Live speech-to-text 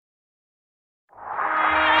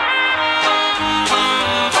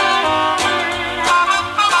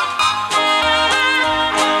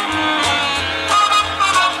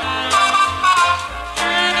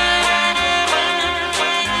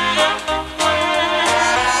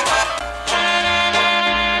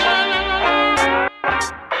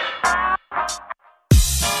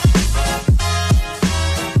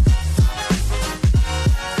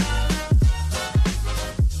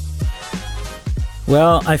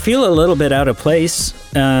Well, I feel a little bit out of place.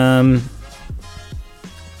 We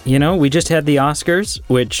just had the Oscars,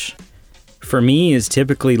 which for me is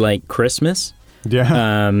typically like Christmas.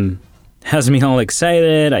 Yeah. Has me all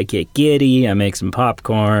excited. I get giddy. I make some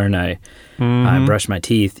popcorn. I brush my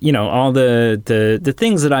teeth. All the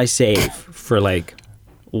things that I save for like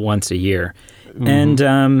once a year. Mm-hmm. And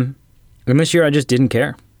this year I just didn't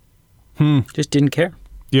care. Just didn't care.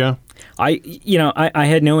 Yeah. I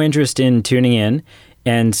had no interest in tuning in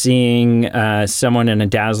and seeing someone in a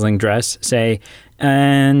dazzling dress say,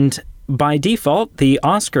 and by default, the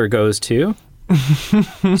Oscar goes to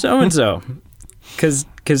so-and-so. Because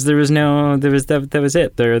that was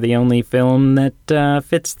it. They're the only film that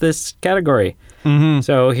fits this category. Mm-hmm.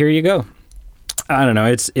 So here you go. I don't know.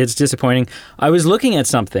 It's disappointing. I was looking at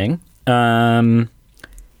something.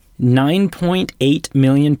 9.8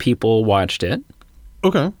 million people watched it.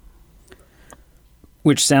 Okay.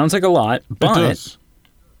 Which sounds like a lot, but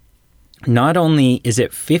not only is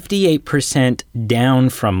it 58% down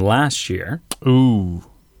from last year. Ooh.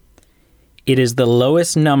 It is the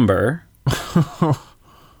lowest number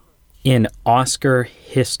in Oscar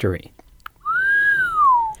history.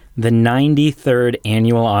 The 93rd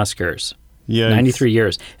annual Oscars. Yeah. 93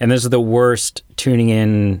 years. And this is the worst tuning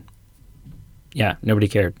in. Yeah, nobody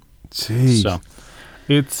cared. Jeez. So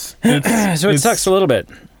it sucks a little bit.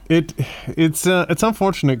 It's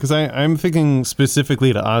unfortunate because I'm thinking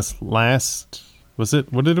specifically to us last.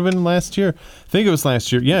 Would it have been last year? I think it was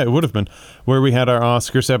last year. Yeah, it would have been, where we had our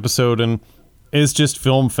Oscars episode, and it's just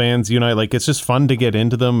film fans unite. Like, it's just fun to get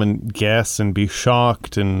into them and guess and be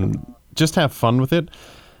shocked and just have fun with it.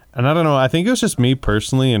 And I don't know, I think it was just me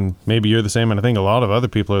personally, and maybe you're the same, and I think a lot of other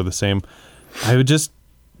people are the same. I just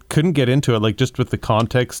couldn't get into it, like, just with the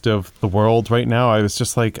context of the world right now. I was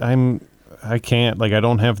just like, I can't, like, I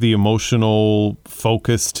don't have the emotional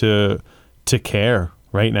focus to care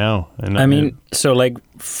right now. And I mean, so like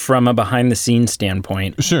from a behind the scenes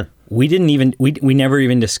standpoint, sure, we never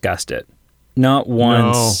even discussed it. Not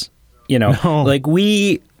once. No. Like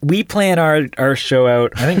we plan our show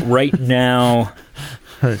out, I think right now.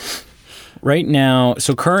 Right now,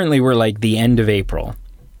 so currently we're like the end of April.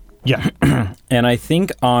 Yeah. And I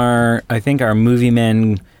think our Movie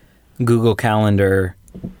Men Google Calendar,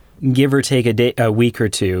 give or take a week or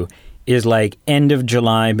two, is like end of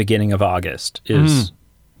July, beginning of August is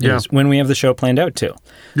when we have the show planned out too.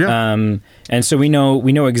 Yeah. And so we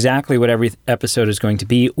know exactly what every episode is going to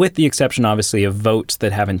be, with the exception obviously of votes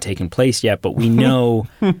that haven't taken place yet, but we know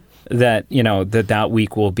that that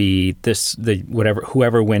week will be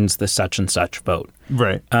whoever wins the such and such vote.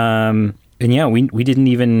 Right. And yeah, we didn't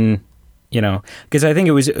even, because I think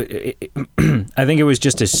it was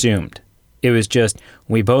just assumed. It was just,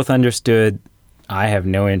 we both understood, I have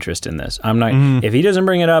no interest in this. I'm not, if he doesn't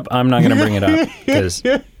bring it up, I'm not going to bring it up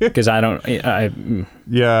because I don't,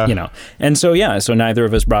 And so neither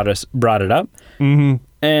of us brought it up,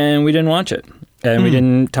 and we didn't watch it, and we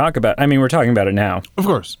didn't talk about, we're talking about it now. Of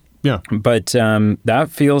course. Yeah. But that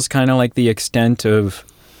feels kind of like the extent of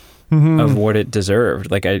what it deserved.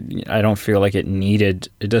 Like, I don't feel like it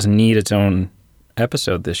doesn't need its own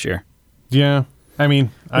episode this year. Yeah.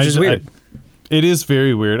 Which is weird. It is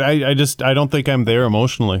very weird. I don't think I'm there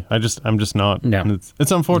emotionally. I'm just not. No.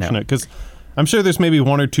 It's unfortunate because I'm sure there's maybe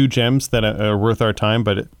one or two gems that are worth our time,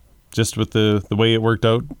 but just with the way it worked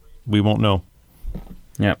out, we won't know.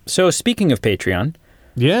 Yeah. So speaking of Patreon.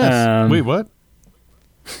 Yes. Wait, what?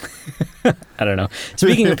 I don't know.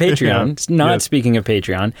 Speaking of Patreon, speaking of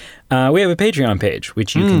Patreon, we have a Patreon page,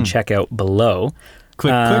 which you can check out below.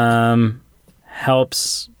 Click.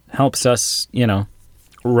 Helps us,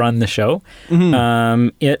 run the show.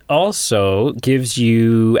 It also gives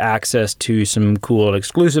you access to some cool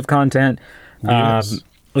exclusive content, as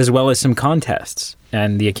well as some contests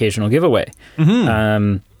and the occasional giveaway.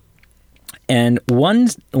 And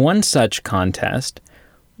one such contest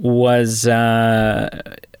was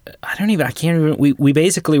we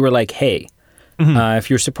basically were like, hey,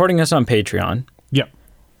 if you're supporting us on Patreon,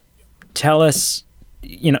 tell us,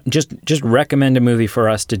 just recommend a movie for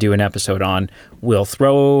us to do an episode on. We'll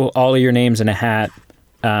throw all of your names in a hat,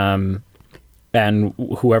 and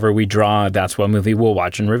whoever we draw, that's what movie we'll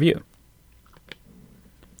watch and review.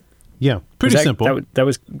 Yeah, pretty simple. That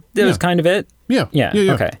was kind of it. Yeah.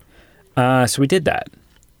 Okay. So we did that.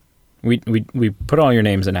 We put all your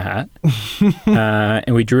names in a hat,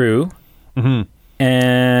 and we drew.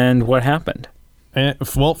 And what happened?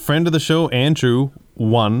 Friend of the show, Andrew,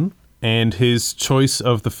 won, and his choice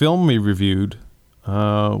of the film we reviewed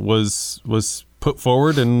was put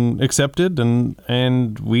forward and accepted,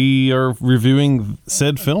 and we are reviewing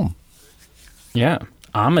said film. Yeah,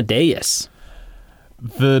 Amadeus.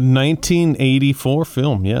 The 1984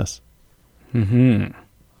 film, yes. I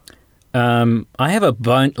have a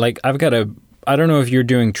bunch, like, I don't know if you're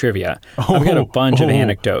doing trivia. I've got a bunch of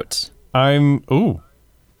anecdotes. Yeah.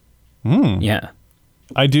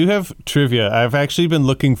 I do have trivia. I've actually been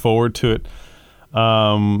looking forward to it.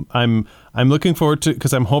 I'm looking forward to it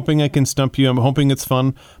because I'm hoping I can stump you. I'm hoping it's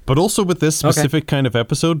fun, but also with this specific kind of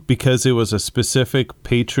episode, because it was a specific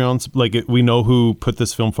Patreon, we know who put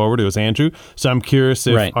this film forward. It was Andrew. So I'm curious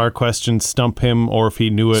if our questions stump him or if he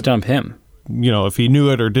knew it. Stump him. If he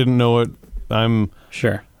knew it or didn't know it. I'm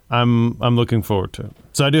looking forward to it.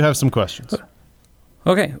 So I do have some questions.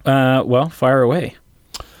 Okay. Well, fire away.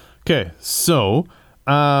 Okay. So,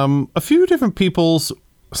 a few different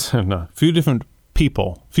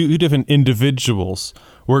individuals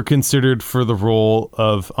were considered for the role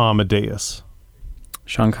of Amadeus.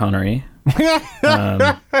 Sean Connery.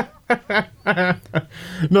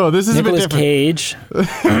 No, this is Nicolas a bit different. Cage.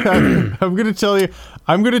 I'm going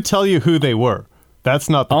to tell you who they were. That's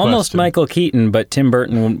not the Almost question. Michael Keaton, but Tim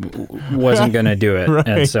Burton wasn't going to do it. Right.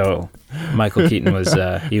 And so Michael Keaton was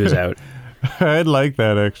out. I'd like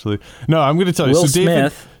that, actually. No, I'm going to tell you. Will So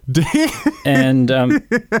Smith. And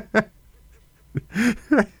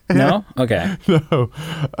no? Okay. No.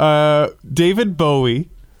 David Bowie.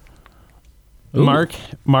 Ooh. Mark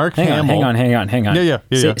Hamill. Hang on. Yeah.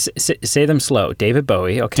 Say them slow. David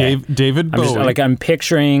Bowie. Okay. David Bowie. I'm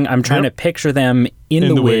trying to picture them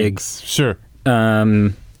in the wigs. Sure.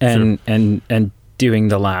 And doing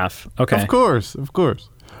the laugh. Okay. Of course.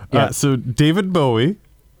 Yeah. So David Bowie.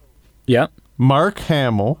 Yep. Mark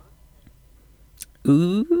Hamill.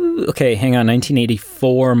 Ooh. Okay, hang on.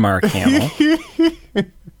 1984 Mark Hamill.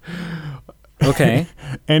 Okay.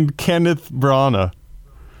 And Kenneth Branagh.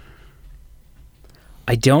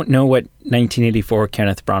 I don't know what 1984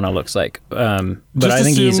 Kenneth Branagh looks like, but Just I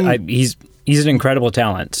think assume- he's an incredible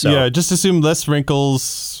talent. So Yeah, just assume less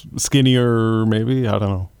wrinkles, skinnier, maybe. I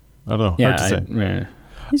don't know. yeah, Hard to say.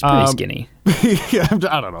 he's pretty skinny. Yeah,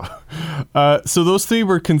 I don't know. So those three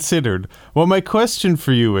were considered. Well, my question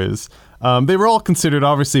for you is, they were all considered,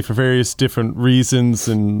 obviously, for various different reasons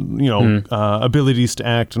and, abilities to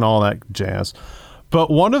act and all that jazz. But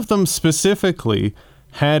one of them specifically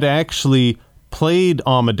had actually played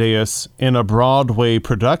Amadeus in a Broadway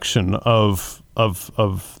production of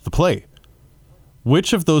the play.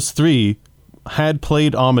 Which of those three had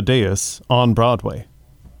played Amadeus on Broadway?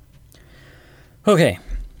 Okay.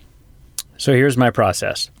 So here's my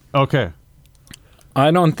process. Okay.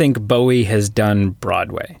 I don't think Bowie has done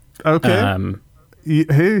Broadway. Okay.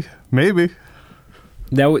 Hey, maybe.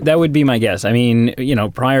 That would be my guess. I mean,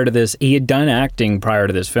 prior to this, he had done acting prior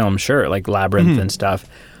to this film, sure, like Labyrinth and stuff.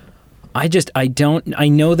 I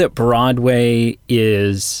know that Broadway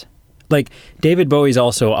is, like, David Bowie's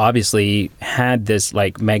also obviously had this,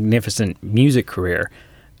 like, magnificent music career.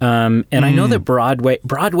 And I know that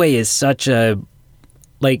Broadway is such a,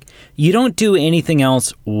 like, you don't do anything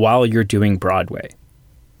else while you're doing Broadway.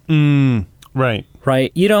 Right.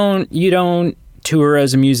 Right? You don't tour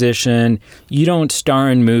as a musician. You don't star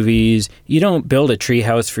in movies. You don't build a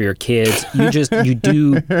treehouse for your kids. You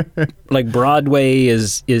do, like, Broadway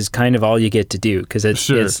is kind of all you get to do, because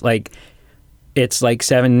it's like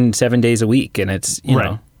 7 days a week, and it's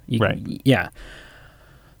yeah.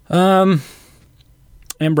 And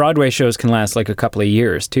Broadway shows can last like a couple of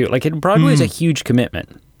years too. Like, Broadway is a huge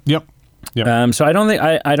commitment. Yep. So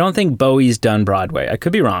I don't think Bowie's done Broadway. I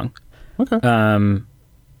could be wrong. Okay.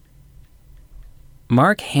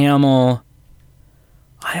 Mark Hamill,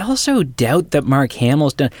 I also doubt that Mark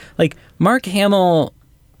Hamill's done... Like, Mark Hamill...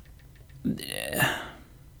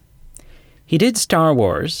 He did Star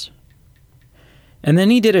Wars, and then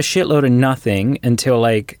he did a shitload of nothing until,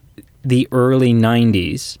 like, the early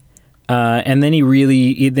 90s. And then he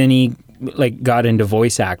got into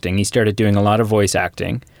voice acting. He started doing a lot of voice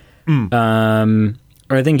acting. Or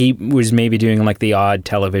I think he was maybe doing, like, the odd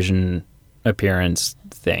television appearance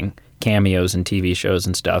thing. Cameos in TV shows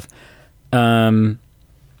and stuff. And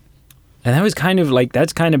that was kind of like,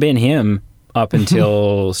 that's kind of been him up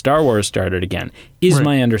until Star Wars started again, is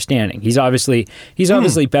my understanding. He's obviously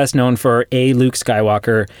best known for A, Luke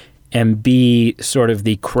Skywalker, and B, sort of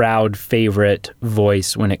the crowd favorite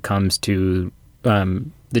voice when it comes to the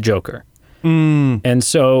Joker. And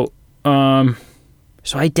so I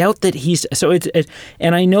doubt that he's,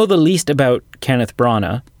 and I know the least about Kenneth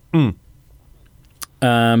Branagh.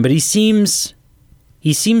 But he seems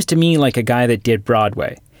to me like a guy that did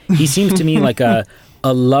Broadway. He seems to me like a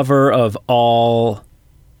lover of all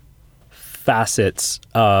facets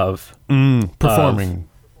of performing.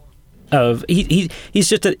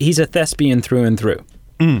 He's a thespian through and through.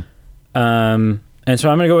 And so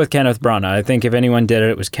I'm going to go with Kenneth Branagh. I think if anyone did it,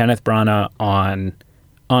 it was Kenneth Branagh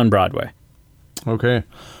on Broadway. Okay.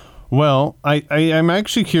 Well, I'm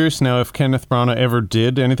actually curious now if Kenneth Branagh ever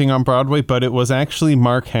did anything on Broadway, but it was actually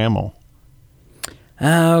Mark Hamill.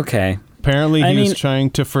 Okay. Apparently he was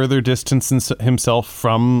trying to further distance himself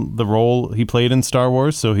from the role he played in Star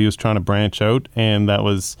Wars, so he was trying to branch out, and that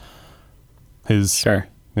was his... Sure.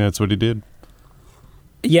 Yeah, that's what he did.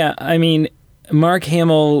 Yeah, I mean, Mark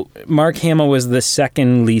Hamill was the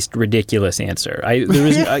second least ridiculous answer. I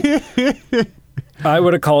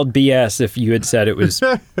would have called BS if you had said it was...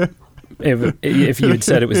 If you had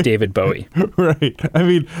said it was David Bowie. Right. I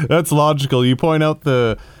mean, that's logical. You point out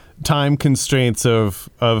the time constraints of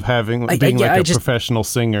being a professional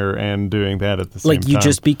singer and doing that at the same time. Like, you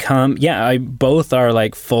just become... Yeah, both are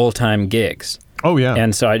like full-time gigs. Oh, yeah.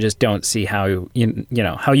 And so I just don't see how,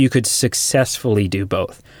 how you could successful do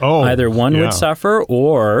both. Oh, either one would suffer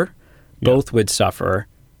or both would suffer.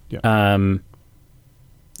 Yeah.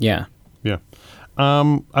 Yeah. Yeah.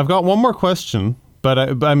 I've got one more question. But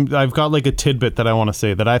I've got like a tidbit that I want to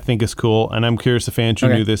say that I think is cool, and I'm curious if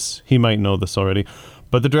Andrew knew this. He might know this already.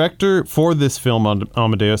 But the director for this film,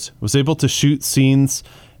 Amadeus, was able to shoot scenes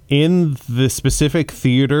in the specific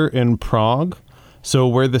theater in Prague. So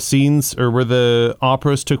where the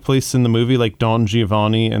operas took place in the movie, like Don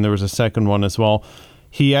Giovanni, and there was a second one as well,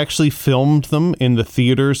 he actually filmed them in the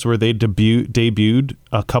theaters where they debuted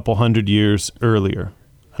a couple hundred years earlier.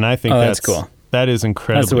 And I think that's cool. That is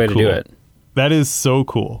incredibly cool. That's the way to do it. That is so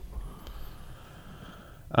cool.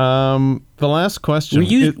 The last question.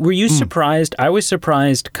 Were you surprised? I was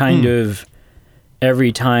surprised kind of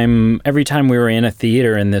every time we were in a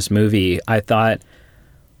theater in this movie. I thought,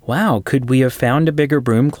 wow, could we have found a bigger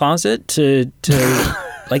broom closet to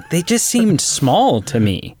like, they just seemed small to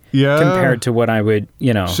me. Yeah. Compared to what I would,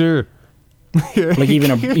 Sure. Like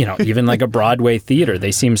even like a Broadway theater,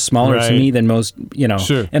 they seem smaller to me than most,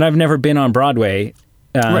 Sure. And I've never been on Broadway.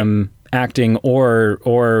 Acting or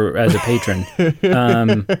as a patron,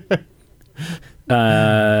 but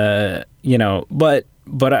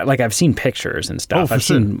I've seen pictures and stuff.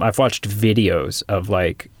 I've watched videos of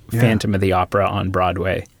like Phantom of the Opera on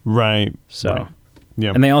Broadway. Right. So, right.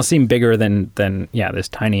 Yeah, and they all seem bigger than this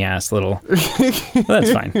tiny ass little. Well,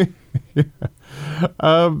 that's fine.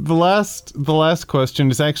 The last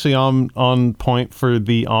question is actually on point for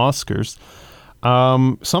the Oscars.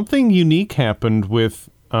 Something unique happened with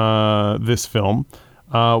this film.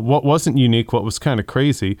 What wasn't unique, what was kind of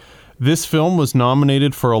crazy, this film was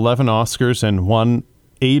nominated for 11 Oscars and won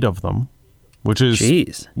 8 of them, which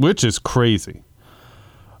is crazy.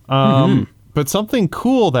 But something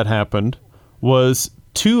cool that happened was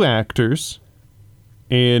 2 actors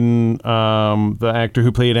in the actor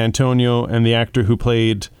who played Antonio and the actor who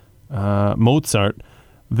played Mozart.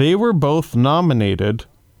 They were both nominated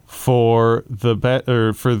for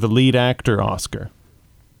the lead actor Oscar.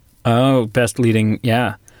 Oh, best leading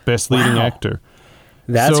actor.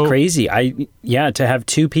 That's crazy. To have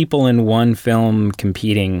 2 people in one film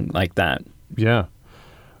competing like that. Yeah.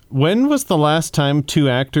 When was the last time 2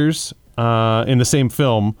 actors in the same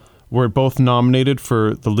film were both nominated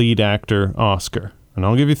for the lead actor Oscar? And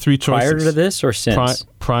I'll give you 3 choices. Prior to this or since?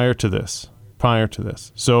 Prior to this.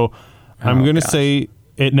 So I'm going to say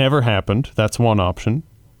it never happened. That's one option.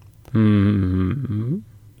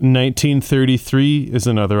 1933 is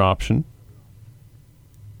another option.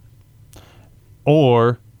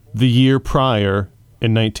 Or the year prior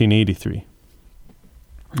in 1983.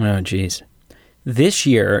 Oh, geez. This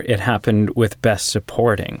year it happened with Best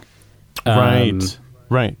Supporting. Right.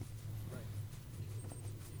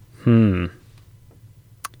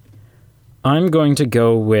 I'm going to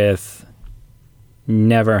go with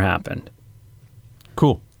never happened.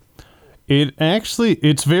 Cool.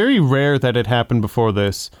 It's very rare that it happened before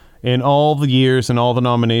this. In all the years and all the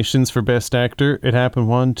nominations for Best Actor, it happened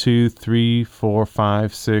 1, 2, 3, 4,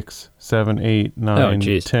 5, 6, 7, 8,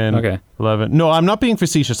 9, 10, 11. No, I'm not being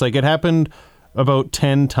facetious. Like, it happened about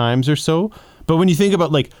 10 times or so. But when you think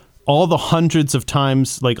about, like, all the hundreds of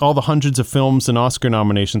times, like, all the hundreds of films and Oscar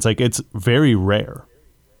nominations, like, it's very rare.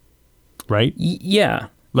 Right? Yeah.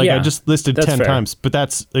 Like, I just listed 10 times, but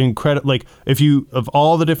that's incredible. Like, of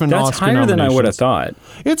all the different Oscar nominations. That's higher than I would have thought.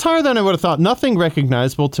 It's higher than I would have thought. Nothing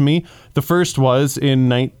recognizable to me. The first was in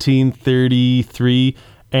 1933,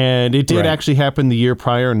 and it did actually happen the year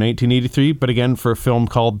prior in 1983, but again, for a film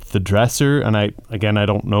called The Dresser, and I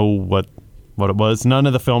don't know what it was. None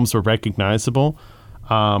of the films were recognizable.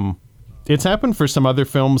 It's happened for some other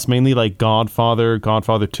films, mainly like Godfather,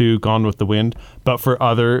 Godfather 2, Gone with the Wind, but for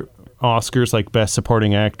other Oscars like Best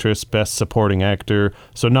Supporting Actress, Best Supporting Actor,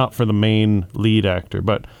 so not for the main lead actor.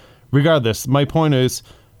 But regardless, my point is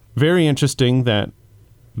very interesting that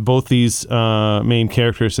both these main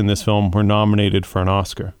characters in this film were nominated for an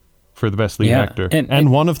Oscar for the best lead actor,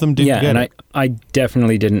 and one of them did get it. I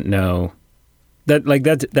definitely didn't know that. Like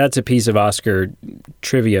that's a piece of Oscar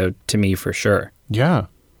trivia to me for sure. Yeah.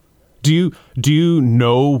 Do you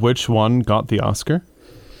know which one got the Oscar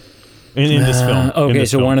in this film? Okay,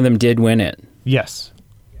 so one of them did win it. Yes.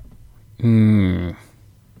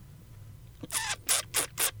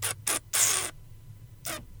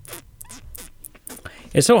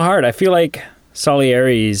 It's so hard. I feel like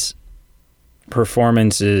Salieri's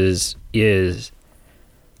performances is...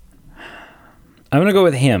 I'm going to go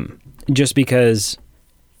with him, just because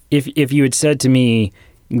if you had said to me,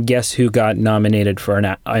 guess who got nominated for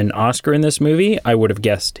an Oscar in this movie, I would have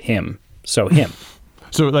guessed him. So him.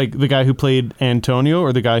 So like the guy who played Antonio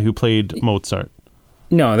or the guy who played Mozart?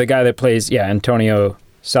 No, the guy that plays, Antonio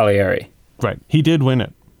Salieri. Right. He did win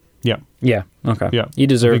it. Yeah. Yeah. Okay. Yeah. He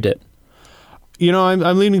deserved it. You know,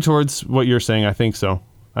 I'm leaning towards what you're saying. I think so.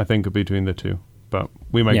 I think between the two, but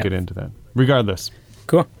we might get into that. Regardless.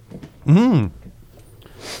 Cool. I'm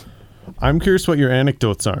curious what your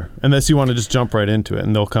anecdotes are, unless you want to just jump right into it,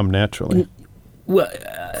 and they'll come naturally. Well,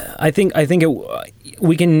 I think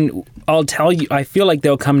we can. I'll tell you. I feel like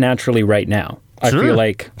they'll come naturally right now. Sure.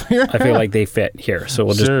 I feel like they fit here. So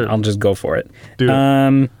I'll just go for it. Do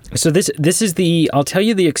it. So this is I'll tell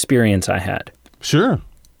you the experience I had. Sure.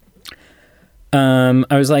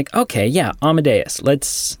 I was like, okay, yeah, Amadeus.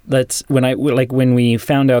 Let's when we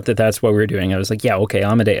found out that that's what we were doing, I was like, yeah, okay,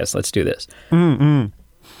 Amadeus, let's do this. And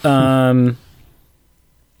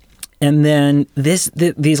then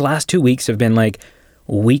these last 2 weeks have been like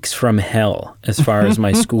weeks from hell as far as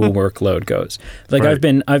my school workload goes. Like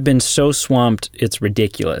right. I've been so swamped, it's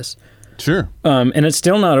ridiculous. Sure. And it's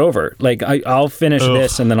still not over. Like I'll finish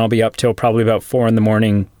this and then I'll be up till probably about 4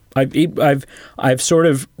 a.m. I've sort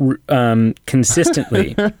of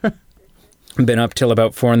consistently been up till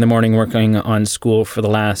about 4 a.m. working on school for the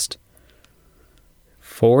last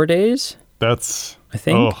 4 days. That's, I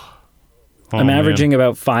think. I'm averaging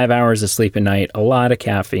about 5 hours of sleep a night. A lot of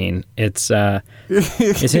caffeine. It's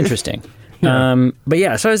interesting. Yeah. But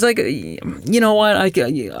yeah, so I was like, you know what? I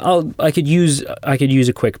could use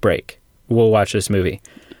a quick break. We'll watch this movie.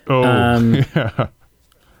 Yeah.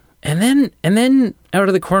 And then out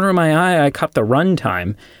of the corner of my eye, I cut the run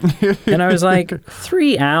time. And I was like,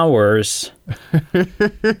 3 hours?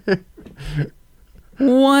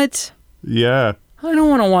 What? Yeah. I don't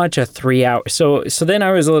want to watch a 3 hour. So then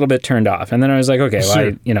I was a little bit turned off. And then I was like, okay, well,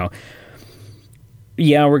 sure.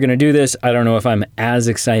 Yeah, we're going to do this. I don't know if I'm as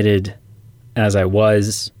excited as I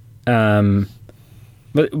was. But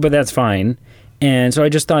that's fine. And so I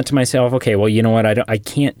just thought to myself, okay, well, you know what? I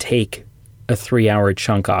can't take a 3 hour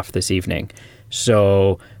chunk off this evening.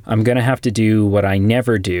 So I'm going to have to do what I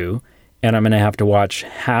never do, and I'm going to have to watch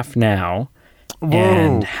half now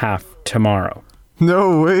and half tomorrow.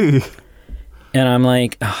 No way. And I'm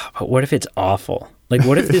like, but what if it's awful? Like,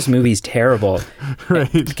 what if this movie's terrible?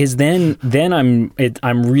 Right. Because then I'm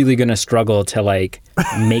really going to struggle to like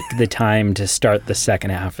make the time to start the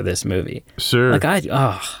second half of this movie. Sure. Like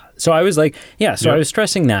so I was like, yeah, so I was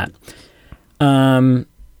stressing that.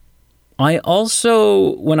 I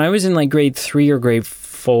also, when I was in like grade 3 or grade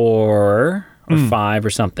 4 or 5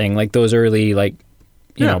 or something, like those early, like,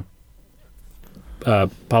 you know,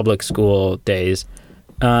 public school days,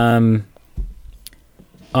 we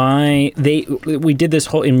did this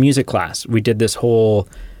whole, in music class, we did this whole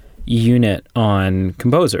unit on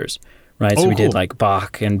composers, right? So we did like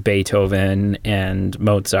Bach and Beethoven and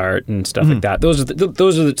Mozart and stuff like that.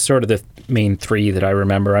 Those are sort of the main 3 that I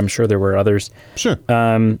remember. I'm sure there were others. Sure.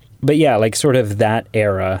 But yeah, like sort of that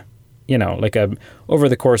era, like over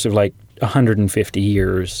the course of like 150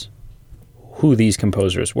 years, who these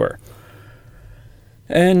composers were.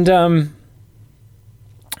 And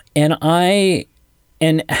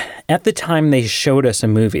at the time they showed us a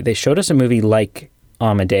movie. They showed us a movie like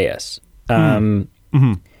Amadeus.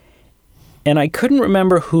 And I couldn't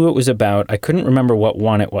remember who it was about. I couldn't remember what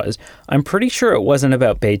one it was. I'm pretty sure it wasn't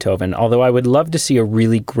about Beethoven, although I would love to see a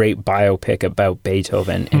really great biopic about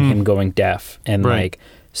Beethoven and him going deaf and like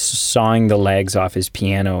sawing the legs off his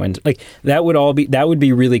piano, and like that would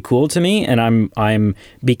be really cool to me. And I'm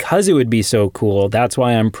because it would be so cool, that's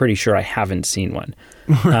why I'm pretty sure I haven't seen one.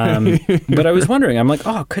 But I was wondering, I'm like,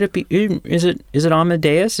 could it be, is it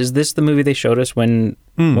Amadeus? Is this the movie they showed us when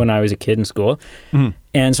I was a kid in school?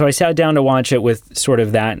 And so I sat down to watch it with sort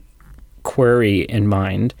of that query in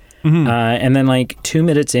mind. And then like 2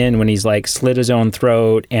 minutes in, when he's like slit his own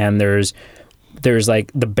throat and there's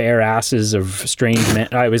like the bare asses of strange men,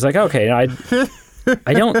 I was like, okay,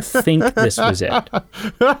 I don't think this was it.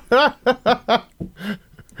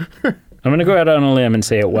 I'm going to go out on a limb and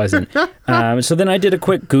say it wasn't. So then I did a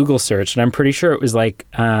quick Google search, and I'm pretty sure it was like,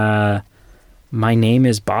 My Name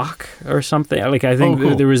is Bach or something. Like, I think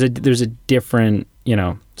cool. there's a different,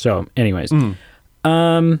 so anyways.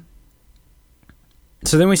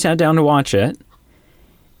 So then we sat down to watch it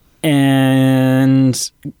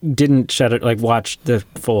and didn't shut it, like watch the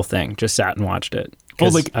full thing, just sat and watched it. I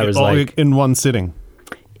was like in one sitting.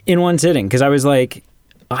 In one sitting, because I was like,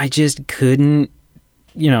 I just couldn't,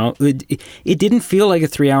 it didn't feel like a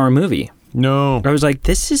 3-hour movie. No. I was like,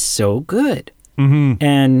 this is so good. Mm-hmm.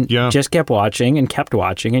 And just kept watching and kept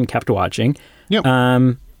watching and kept watching. Yep.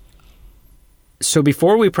 So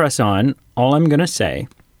before we press on, all I'm going to say,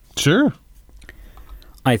 sure,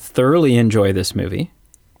 I thoroughly enjoy this movie.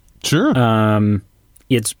 Sure.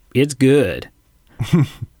 It's good.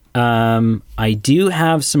 I do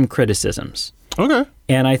have some criticisms. Okay.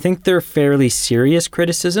 And I think they're fairly serious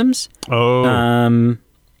criticisms. Oh.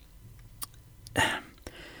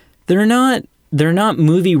 They're not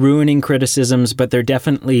movie ruining criticisms, but they're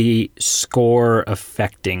definitely score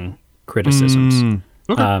affecting criticisms.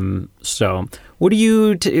 Okay. So what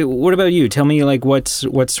about you? Tell me, like, what's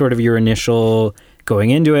sort of your initial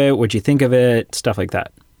going into it, what'd you think of it, stuff like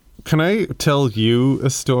that. Can I tell you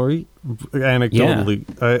a story anecdotally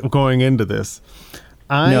going into this?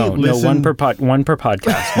 No, one per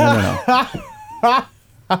podcast. No.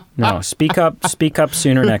 No, speak up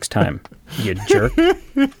sooner next time, you jerk.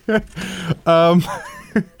 I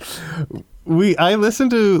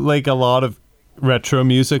listen to like a lot of retro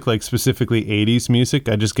music, like specifically 80s music.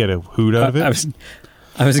 I just get a hoot out of it.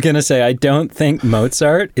 I was going to say, I don't think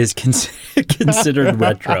Mozart is considered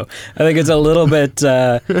retro. I think it's a little bit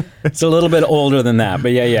older than that,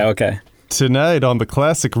 but yeah, okay. Tonight on the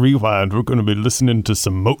Classic Rewind, we're going to be listening to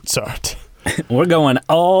some Mozart. We're going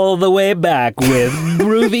all the way back with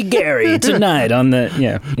Groovy Gary tonight on the,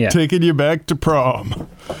 yeah. Taking you back to prom.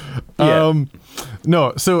 Yeah.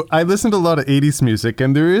 No, so I listen to a lot of 80s music,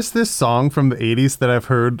 and there is this song from the 80s that I've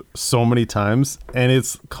heard so many times, and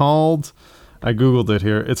it's called, I Googled it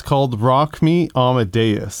here, it's called Rock Me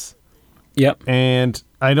Amadeus. Yep. And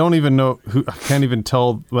I don't even know who, I can't even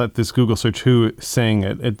tell, let this Google search who sang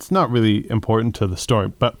it. It's not really important to the story,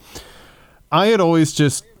 but I had always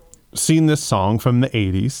just seen this song from the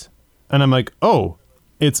 80s, and I'm like, oh,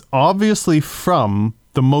 it's obviously from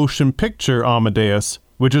the motion picture Amadeus,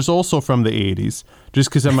 which is also from the 80s, just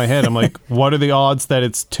because in my head I'm like, what are the odds that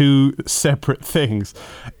it's two separate things?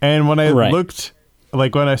 And when I looked,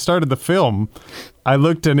 like when I started the film, I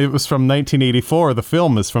looked and it was from 1984. The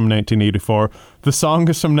film is from 1984. The song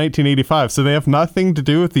is from 1985, so they have nothing to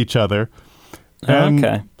do with each other.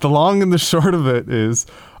 And the long and the short of it is,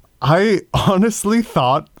 I honestly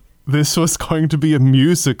thought this was going to be a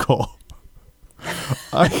musical.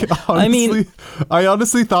 I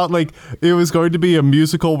honestly thought like it was going to be a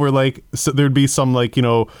musical where like there'd be some like,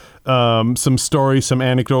 some story, some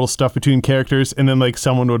anecdotal stuff between characters, and then like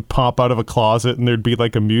someone would pop out of a closet and there'd be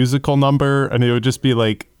like a musical number, and it would just be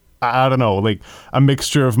like, I don't know, like a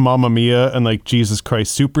mixture of Mamma Mia and like Jesus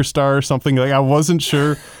Christ Superstar or something. Like I wasn't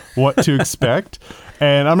sure what to expect,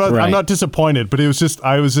 and I'm not disappointed, but I was just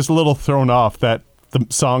a little thrown off that the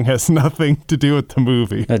song has nothing to do with the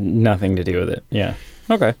movie. Nothing to do with it. Yeah.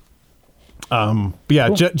 Okay. But yeah,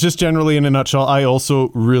 cool. Just generally in a nutshell, I also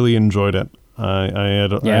really enjoyed it. I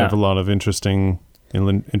have a lot of interesting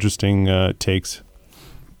takes.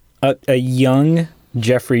 A young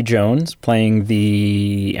Jeffrey Jones playing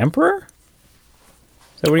the Emperor?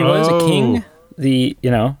 Is that what he was? A king?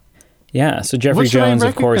 Yeah. So Jeffrey Jones,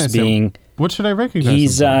 of course, being... What should I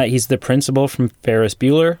recognize him from? He's the principal from Ferris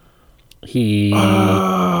Bueller. He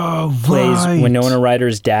plays Winona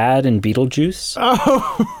Ryder's dad in Beetlejuice.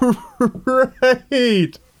 Oh,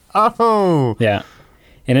 right. Oh. Yeah.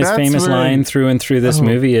 And his famous line through and through this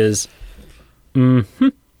movie is, like,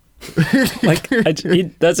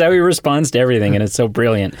 that's how he responds to everything, and it's so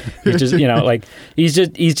brilliant. He's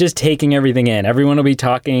just, he's just taking everything in. Everyone will be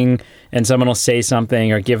talking, and someone will say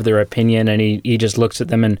something or give their opinion, and he just looks at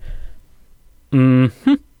them and,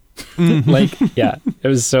 like, yeah, it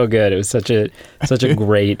was so good. It was such a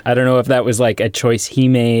great, I don't know if that was like a choice he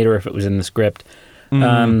made or if it was in the script.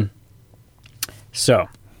 So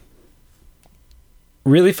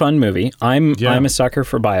really fun movie. I'm a sucker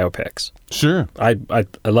for biopics. Sure. I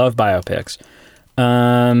love biopics.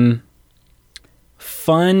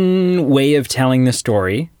 Fun way of telling the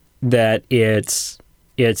story that it's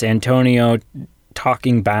Antonio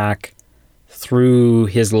talking back through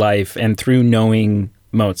his life and through knowing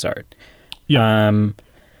Mozart. Yeah.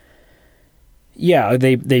 yeah,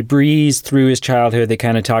 they breeze through his childhood. They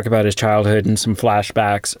kind of talk about his childhood and some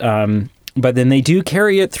flashbacks. But then they do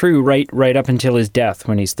carry it through right up until his death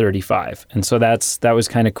when he's 35. And so that was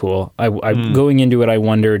kind of cool. I going into it, I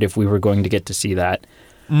wondered if we were going to get to see that.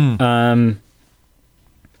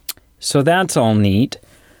 So that's all neat.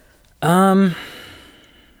 There's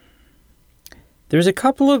a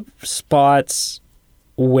couple of spots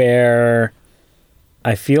where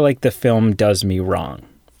I feel like the film does me wrong.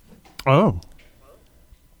 Oh.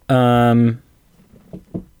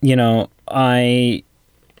 You know,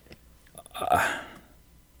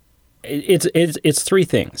 it's three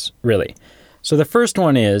things, really. So the first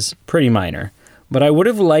one is pretty minor, but I would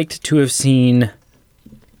have liked to have seen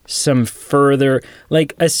some further,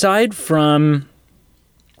 aside from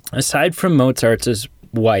Mozart's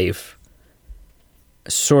wife,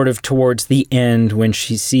 sort of towards the end when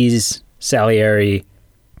she sees Salieri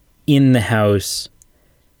in the house,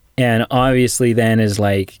 and obviously then is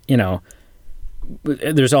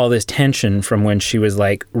there's all this tension from when she was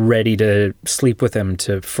ready to sleep with him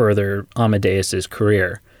to further Amadeus's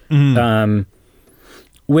career,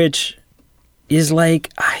 which is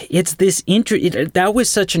it's this that was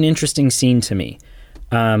such an interesting scene to me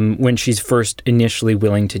when she's first initially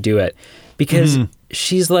willing to do it, because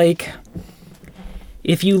she's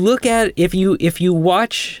if you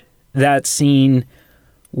watch that scene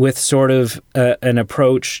with sort of an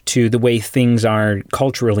approach to the way things are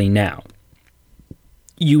culturally now,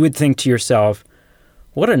 you would think to yourself,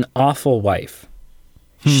 what an awful wife.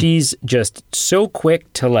 She's just so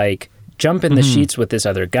quick to jump in the sheets with this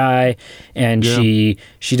other guy, and she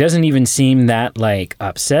doesn't even seem that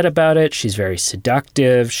upset about it. She's very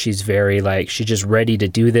seductive. She's very she's just ready to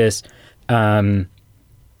do this.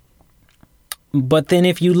 But then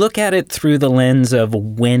if you look at it through the lens of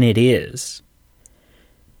when it is,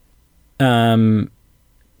 and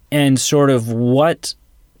sort of what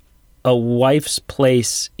a wife's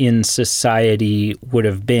place in society would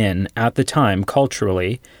have been at the time,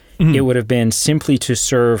 culturally, it would have been simply to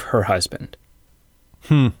serve her husband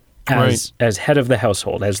as head of the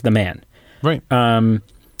household, as the man. Right.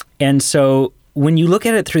 And so when you look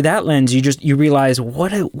at it through that lens, you realize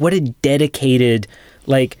what a dedicated,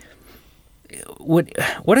 what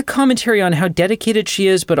a commentary on how dedicated she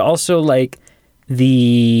is, but also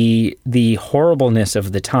the horribleness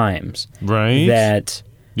of the times. Right. That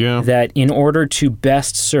in order to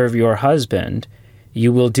best serve your husband,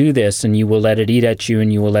 you will do this, and you will let it eat at you,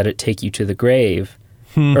 and you will let it take you to the grave,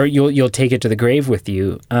 or you'll take it to the grave with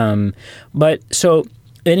you. But so,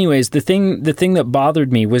 anyways, the thing that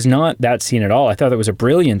bothered me was not that scene at all. I thought that was a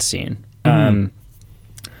brilliant scene.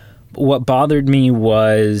 What bothered me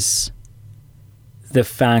was the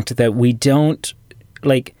fact that we don't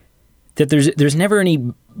that there's never any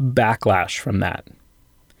backlash from that.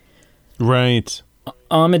 Right.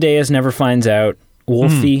 Amadeus never finds out.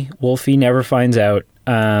 Wolfie never finds out.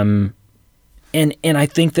 And I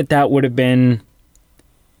think that would have been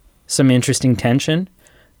some interesting tension,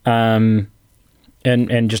 and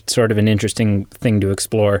just sort of an interesting thing to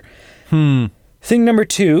explore. Thing number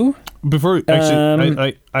two. Before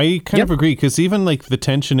actually, I kind of agree, because even the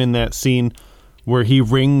tension in that scene where he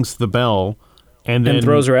rings the bell and then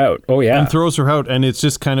throws her out. Oh yeah, and throws her out, and it's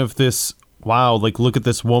just kind of this. Wow, look at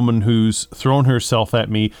this woman who's thrown herself at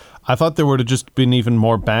me. I thought there would have just been even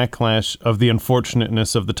more backlash of the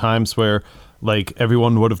unfortunateness of the times where,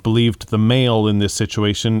 everyone would have believed the male in this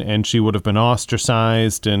situation, and she would have been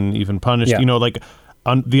ostracized and even punished. Yeah.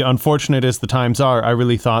 The unfortunate as the times are, I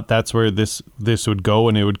really thought that's where this would go,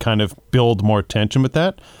 and it would kind of build more tension with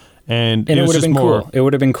that. And it would have been cool. It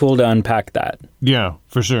would have been cool to unpack that. Yeah,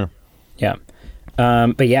 for sure. Yeah.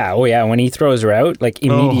 But yeah, when he throws her out,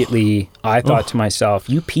 immediately I thought to myself,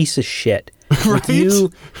 you piece of shit. Right?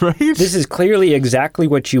 This is clearly exactly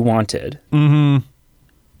what you wanted. Mm-hmm.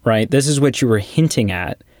 Right? This is what you were hinting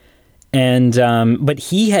at. And, but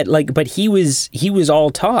he was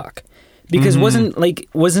all talk. Because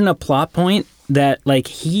wasn't a plot point that,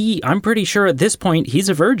 I'm pretty sure at this point he's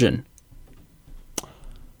a virgin.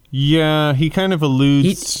 Yeah, he kind of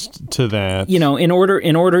alludes to that. In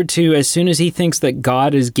order to, as soon as he thinks that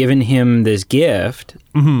God has given him this gift,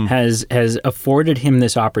 has afforded him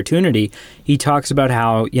this opportunity, he talks about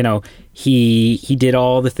how, he did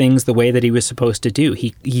all the things the way that he was supposed to do.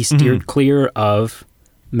 He steered clear of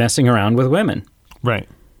messing around with women. Right.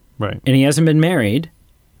 And he hasn't been married.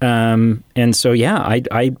 And so, yeah,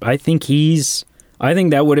 I think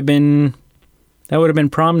that would have been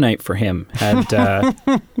prom night for him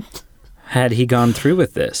had he gone through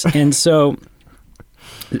with this. And so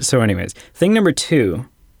anyways, thing number two,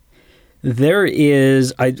 there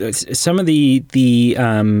is some of the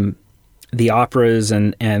operas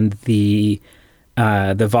and the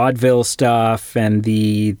vaudeville stuff and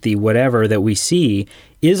the whatever that we see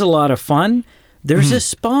is a lot of fun. There's a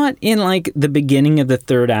spot in like the beginning of the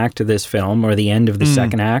third act of this film or the end of the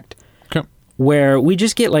second act where we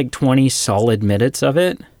just get like 20 solid minutes of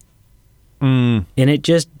it. And it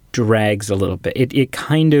just drags a little bit. It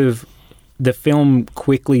kind of, the film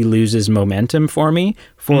quickly loses momentum for me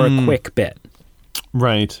for a quick bit.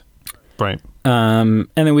 Right. And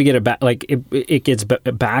then we get it back, like it gets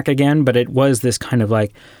back again, but it was this kind of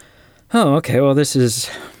like, oh, okay, well, this is,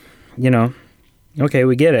 okay,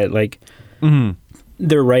 we get it. Like,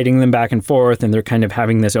 they're writing them back and forth and they're kind of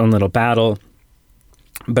having this own little battle.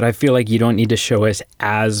 But I feel like you don't need to show us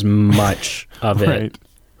as much of it.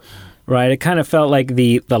 Right? It kind of felt like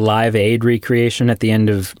the Live Aid recreation at the end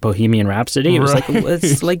of Bohemian Rhapsody. It was like,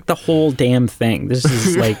 it's like the whole damn thing. This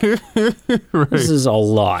is like, this is a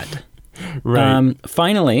lot.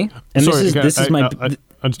 Finally, and Sorry, this is my...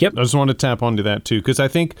 I just want to tap onto that too, because I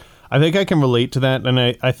think I can relate to that, and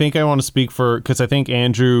I think I want to speak for, because I think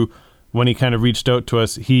Andrew, when he kind of reached out to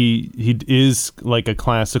us, he is like a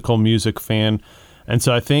classical music fan, and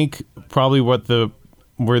so I think probably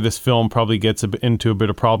where this film probably gets into a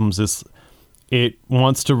bit of problems is it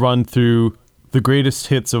wants to run through the greatest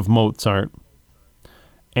hits of Mozart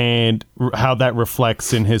and how that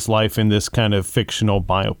reflects in his life in this kind of fictional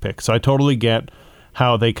biopic. So I totally get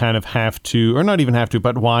how they kind of have to, or not even have to,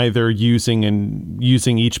 but why they're using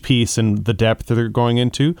each piece and the depth that they're going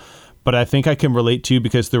into. But I think I can relate to,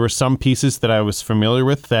 because there were some pieces that I was familiar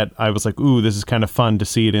with that I was like, ooh, this is kind of fun to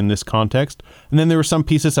see it in this context. And then there were some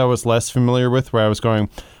pieces I was less familiar with where I was going,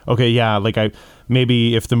 okay, yeah, like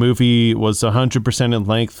maybe if the movie was 100% in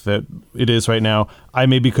length that it is right now, I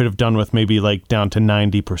maybe could have done with maybe like down to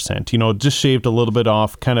 90%, just shaved a little bit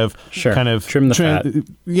off, kind of trim the fat.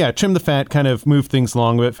 Yeah, trim the fat, kind of move things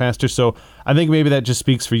along a bit faster. So I think maybe that just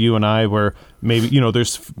speaks for you and I, where maybe,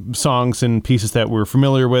 there's songs and pieces that we're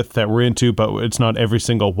familiar with that we're into, but it's not every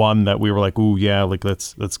single one that we were like, ooh, yeah, like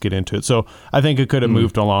let's get into it. So I think it could have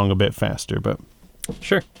moved along a bit faster, but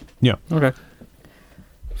sure. Yeah. Okay.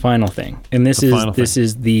 Final thing. And this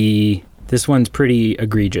one's pretty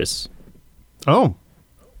egregious. Oh.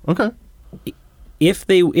 Okay. If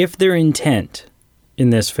their intent in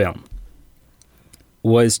this film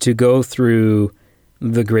was to go through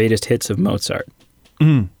the greatest hits of Mozart,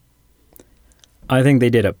 I think they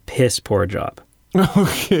did a piss poor job.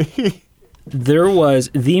 Okay. There were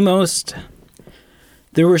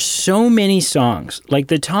so many songs, like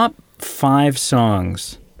the top 5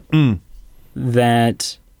 songs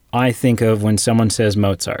that I think of when someone says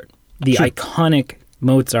Mozart. The iconic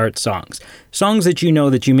Mozart songs. Songs that you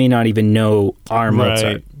may not even know are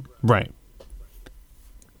Mozart. Right.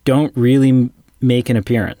 Don't really make an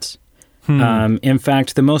appearance. In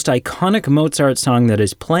fact, the most iconic Mozart song that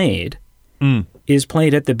is played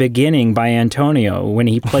at the beginning by Antonio when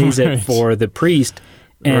he plays it for the priest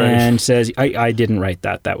and says, I didn't write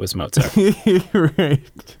that. That was Mozart. Right.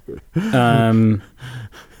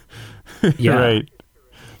 Yeah. Right.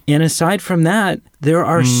 And aside from that, there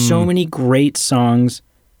are so many great songs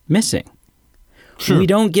missing. Sure. We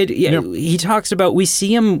don't get... He talks about... We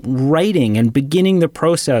see him writing and beginning the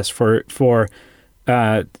process for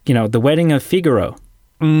the Wedding of Figaro.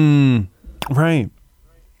 Right.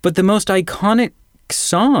 But the most iconic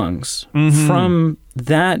songs from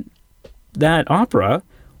that opera,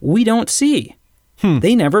 we don't see.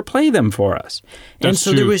 They never play them for us. And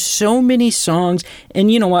so there was so many songs.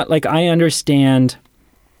 And you know what? Like, I understand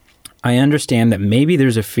that maybe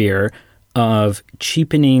there's a fear of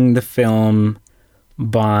cheapening the film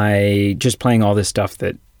by just playing all this stuff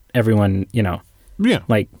that everyone,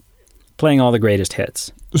 like playing all the greatest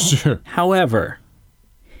hits. Sure. However,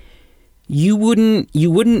 you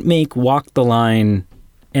wouldn't make Walk the Line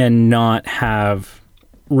and not have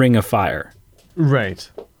Ring of Fire. Right.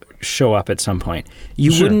 Show up at some point.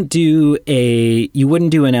 You wouldn't do an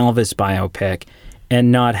Elvis biopic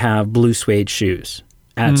and not have Blue Suede Shoes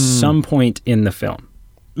at some point in the film.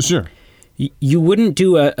 Sure. You wouldn't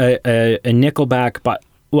do a Nickelback,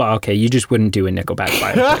 well, okay, you just wouldn't do a Nickelback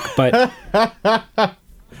biopic, but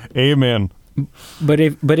amen. But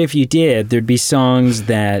if you did, there'd be songs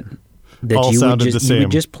that all you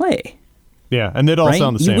would just play. Yeah, and they'd all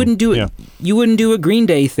sound the same. You wouldn't do it. Yeah. You wouldn't do a Green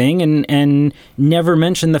Day thing and never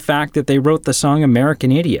mention the fact that they wrote the song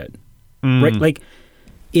 "American Idiot," right? Like,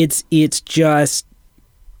 it's just.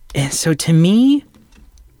 So to me,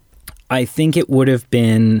 I think it would have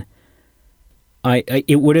been.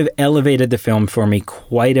 It would have elevated the film for me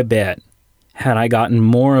quite a bit had I gotten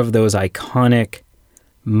more of those iconic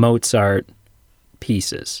Mozart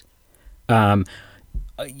pieces.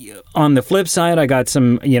 on the flip side, I got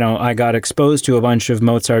I got exposed to a bunch of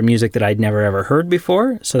Mozart music that I'd never ever heard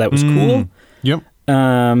before, so that was cool. Yep.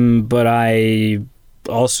 But I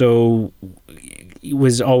also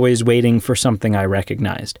was always waiting for something I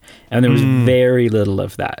recognized, and there was very little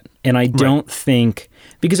of that. And I don't think,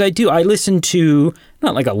 because I listen to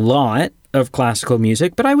not like a lot of classical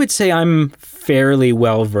music, but I would say I'm fairly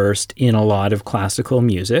well versed in a lot of classical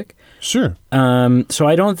music. Sure. So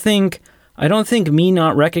I don't think me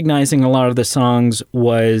not recognizing a lot of the songs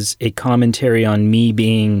was a commentary on me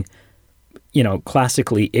being,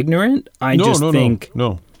 classically ignorant. I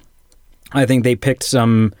think they picked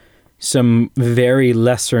some very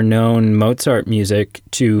lesser known Mozart music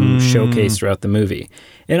to showcase throughout the movie.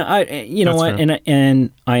 And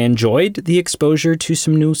and I enjoyed the exposure to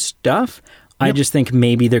some new stuff. Yep. I just think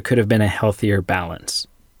maybe there could have been a healthier balance.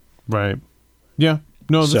 Right. Yeah.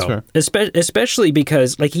 No, that's fair. Especially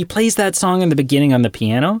because he plays that song in the beginning on the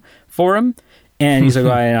piano for him, and he's like,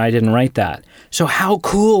 oh, I didn't write that. So how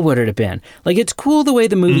cool would it have been? It's cool the way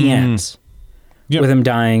the movie ends with him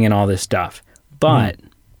dying and all this stuff. But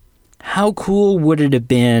how cool would it have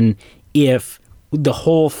been if the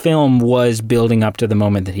whole film was building up to the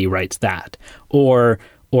moment that he writes that? Or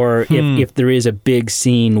if there is a big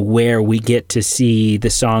scene where we get to see the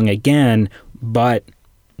song again, but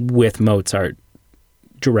with Mozart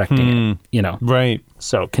directing it, Right.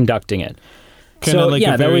 So conducting it. Kind of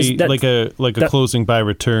a closing by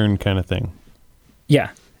return kind of thing. Yeah.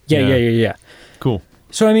 Cool.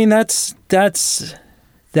 So I mean that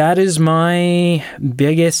is my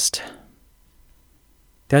biggest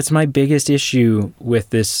issue with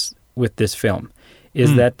this film,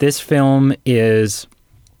 is that this film is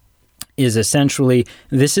essentially,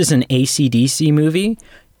 this is an AC/DC movie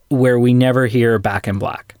where we never hear Back in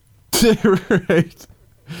Black. Right.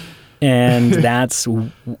 And that's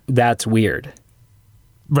weird.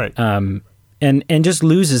 Right. And just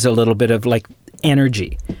loses a little bit of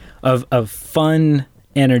energy, of fun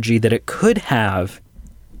energy that it could have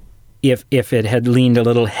if it had leaned a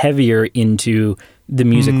little heavier into the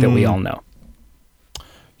music that we all know.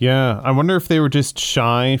 Yeah, I wonder if they were just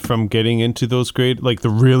shy from getting into those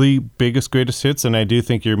the really biggest, greatest hits. And I do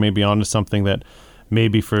think you're maybe onto something that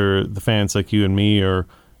maybe for the fans like you and me or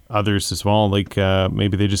others as well,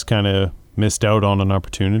 maybe they just kind of missed out on an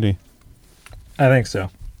opportunity. I think so.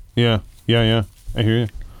 Yeah. I hear you.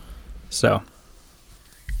 So.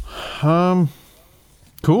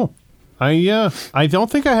 Cool. I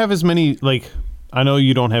don't think I have as many, I know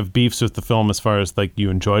you don't have beefs with the film as far as you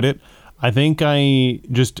enjoyed it. I think I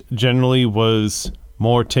just generally was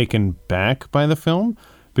more taken back by the film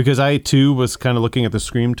because I too was kind of looking at the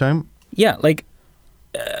screen time. Yeah,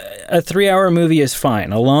 a 3-hour movie is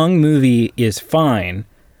fine. A long movie is fine,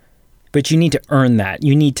 but you need to earn that.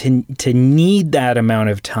 You need to need that amount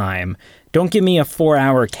of time. Don't give me a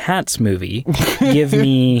 4-hour Cats movie. Give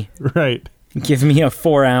me right. Give me a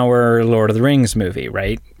 4-hour Lord of the Rings movie,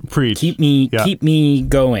 right? Preach. Keep me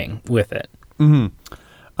going with it. Mm-hmm.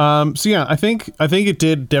 So yeah, I think it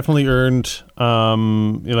did definitely earned,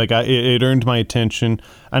 it earned my attention.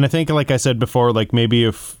 And I think, like I said before, maybe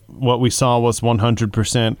if what we saw was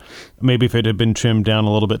 100%, maybe if it had been trimmed down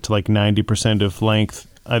a little bit to 90% of length,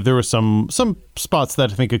 there were some spots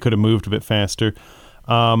that I think it could have moved a bit faster.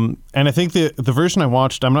 And I think the version I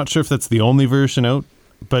watched, I'm not sure if that's the only version out,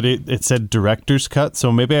 but it said director's cut.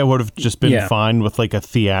 So maybe I would have just been fine with a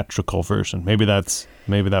theatrical version. Maybe that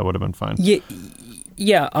would have been fine.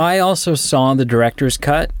 Yeah, I also saw the director's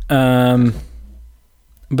cut, but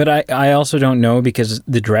I also don't know because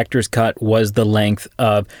the director's cut was the length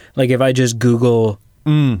of, if I just Google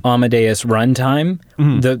Amadeus runtime,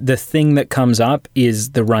 the thing that comes up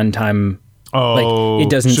is the runtime. Oh, it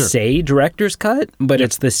doesn't say director's cut, but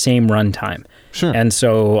it's the same runtime. Sure. And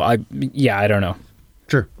so, I don't know.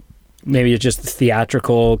 Sure. Maybe it's just the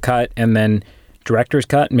theatrical cut and then director's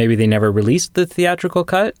cut. Maybe they never released the theatrical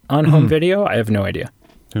cut on home video. I have no idea.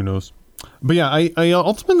 Who knows? But yeah, I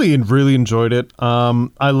ultimately really enjoyed it.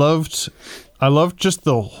 I loved just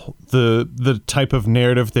the type of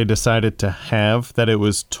narrative they decided to have, that it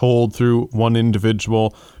was told through one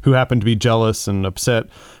individual who happened to be jealous and upset,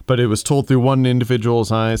 but it was told through one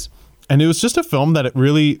individual's eyes. And it was just a film that it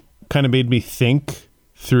really kind of made me think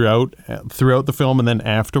throughout the film and then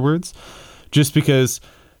afterwards, just because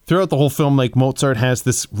throughout the whole film, Mozart has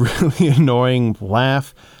this really annoying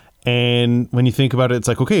laugh. And when you think about it, it's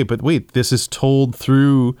okay, but wait, this is told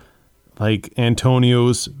through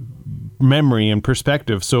Antonio's memory and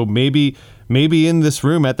perspective. So maybe in this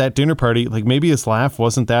room at that dinner party, maybe his laugh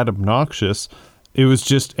wasn't that obnoxious. It was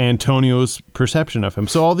just Antonio's perception of him.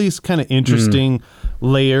 So all these kind of interesting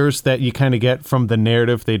layers that you kind of get from the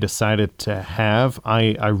narrative they decided to have,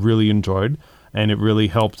 I really enjoyed, and it really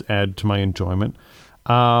helped add to my enjoyment.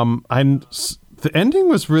 And the ending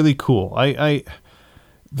was really cool.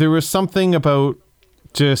 There was something about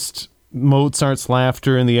just Mozart's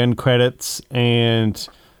laughter in the end credits and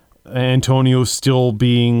Antonio still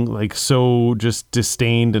being like so just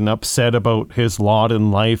disdained and upset about his lot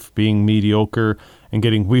in life being mediocre and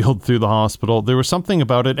getting wheeled through the hospital. There was something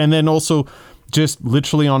about it. And then also just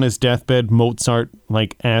literally on his deathbed, Mozart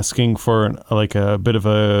like asking for like a bit of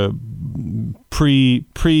a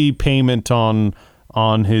prepayment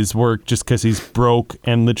on his work just because he's broke,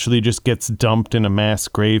 and literally just gets dumped in a mass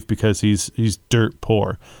grave because he's dirt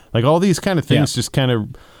poor. Like all these kind of things just kind of,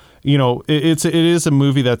 you know, it is a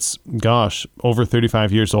movie that's, gosh, over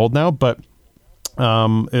 35 years old now, but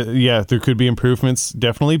yeah, there could be improvements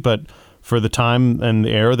definitely, but for the time and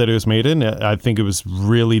the era that it was made in, I think it was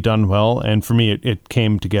really done well, and for me it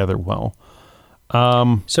came together well.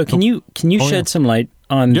 So can you shed some light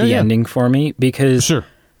on the ending for me? Because sure.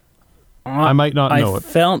 I might not know it.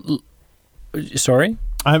 Sorry?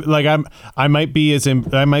 I might be as in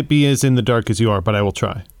the dark as you are, but I will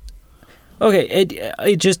try. Okay,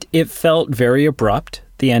 it felt very abrupt,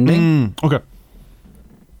 the ending. Okay.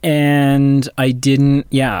 And I didn't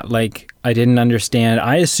understand.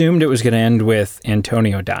 I assumed it was going to end with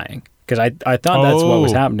Antonio dying, because I thought that's what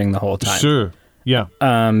was happening the whole time. Sure. Yeah.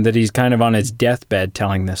 That he's kind of on his deathbed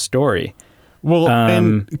telling this story. Well,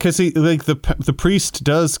 and because the priest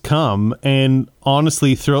does come, and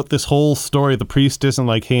honestly, throughout this whole story, the priest isn't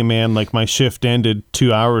like, "Hey, man, like my shift ended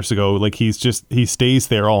 2 hours ago." Like he stays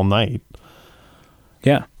there all night.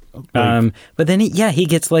 Yeah. But then he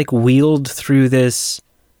gets like wheeled through this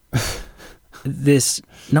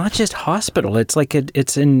not just hospital. It's like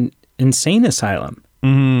it's an insane asylum.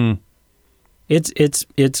 Mm-hmm.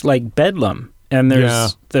 It's like Bedlam, and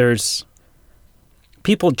there's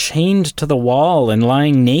people chained to the wall and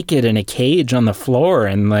lying naked in a cage on the floor,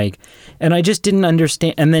 and I just didn't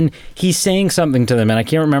understand. And then he's saying something to them, and I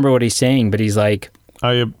can't remember what he's saying, but he's like,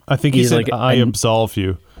 I think he said, like, "I absolve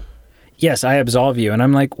you." Yes, I absolve you. And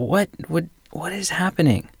I'm like, what is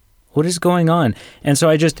happening? What is going on? And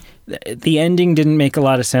so the ending didn't make a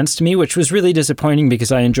lot of sense to me, which was really disappointing,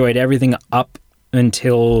 because I enjoyed everything up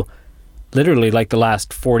until literally like the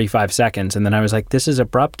last 45 seconds. And then I was like, this is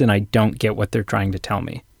abrupt and I don't get what they're trying to tell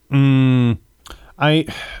me. I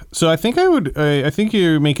think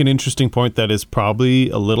you make an interesting point that is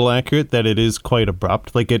probably a little accurate, that it is quite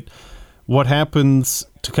abrupt. Like what happens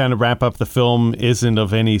to kind of wrap up the film isn't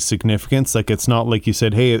of any significance. Like it's not like you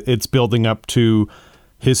said, hey, it's building up to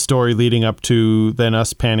his story leading up to then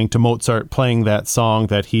us panning to Mozart playing that song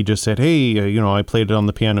that he just said, hey, I played it on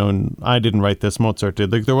the piano and I didn't write this, Mozart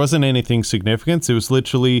did. Like there wasn't anything significant. It was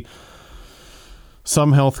literally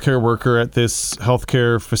some healthcare worker at this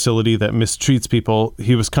healthcare facility that mistreats people.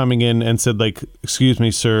 He was coming in and said, like, excuse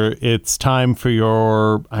me, sir, it's time for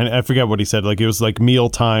your, I forget what he said. Like it was like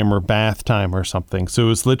meal time or bath time or something. So it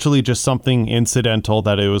was literally just something incidental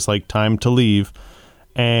that it was like time to leave.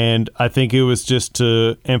 And I think it was just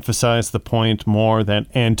to emphasize the point more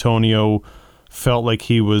that Antonio felt like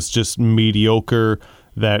he was just mediocre,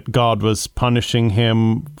 that God was punishing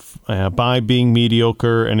him by being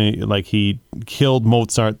mediocre, and he killed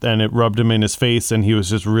Mozart, and it rubbed him in his face, and he was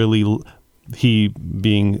just really, he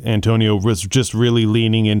being Antonio was just really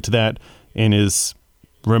leaning into that in his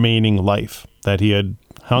remaining life, that he had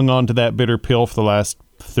hung on to that bitter pill for the last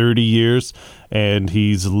 30 years, and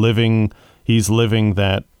he's living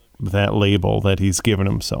that label that he's given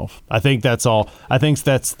himself. I think that's all. I think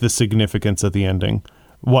that's the significance of the ending.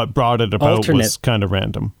 What brought it about was kind of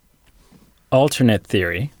random. Alternate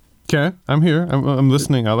theory. Okay, I'm here. I'm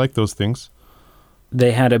listening. I like those things.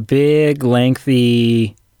 They had a big,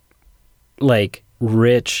 lengthy, like,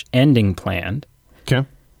 rich ending planned. Okay.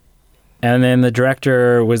 And then the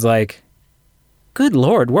director was like, good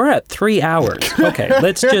Lord, we're at 3 hours. Okay,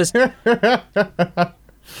 let's I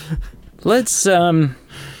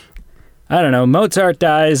don't know, Mozart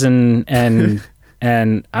dies and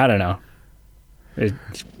I don't know.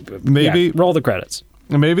 Maybe roll the credits.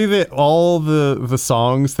 Maybe all the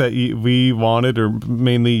songs that we wanted, or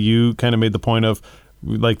mainly you kind of made the point of,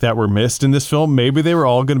 like, that were missed in this film, maybe they were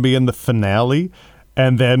all going to be in the finale,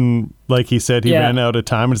 and then, like he said, he ran out of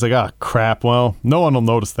time, and he's like, crap, well, no one will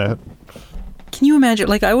notice that. Can you imagine?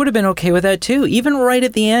 Like, I would have been okay with that too, even right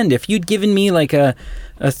at the end. If you'd given me like a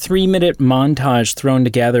 3-minute montage thrown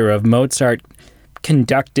together of Mozart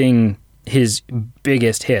conducting his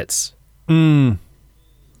biggest hits.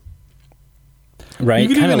 Right?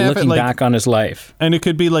 Kind of looking back on his life. And it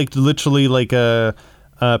could be like literally like a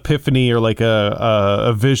epiphany or like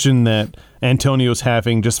a vision that Antonio's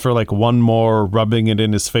having just for like one more rubbing it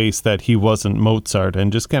in his face that he wasn't Mozart,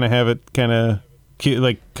 and just kind of have it kind of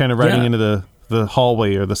riding into the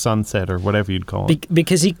hallway or the sunset or whatever you'd call it.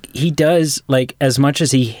 Because he does, like, as much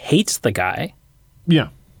as he hates the guy, yeah,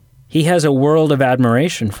 he has a world of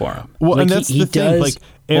admiration for him. Well, like, and that's he the thing. does Like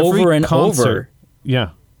every over and concert, over.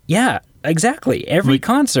 Yeah, Exactly. Every Like,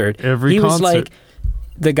 concert. every he was concert. like,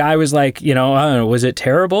 the guy was like, I don't know, was it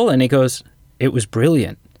terrible? And he goes, it was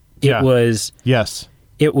brilliant. Yeah. Yes.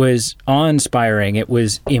 It was awe-inspiring. It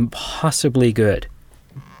was impossibly good.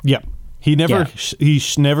 Yeah. He never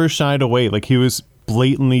never shied away. Like, he was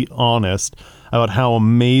blatantly honest about how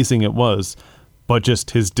amazing it was, but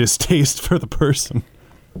just his distaste for the person.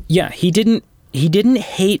 Yeah, he didn't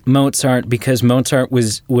hate Mozart because Mozart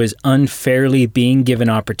was unfairly being given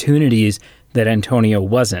opportunities that Antonio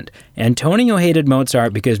wasn't. Antonio hated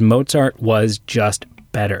Mozart because Mozart was just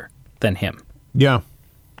better than him. Yeah.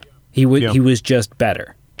 He was just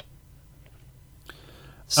better.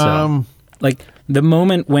 So, like, the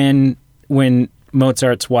moment when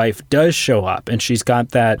Mozart's wife does show up and she's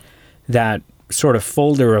got that sort of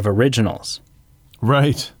folder of originals.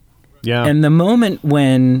 Right. Yeah. And the moment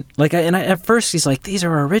when, like, at first he's like, these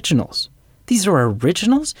are originals. These are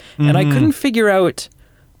originals? Mm-hmm. And I couldn't figure out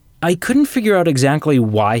exactly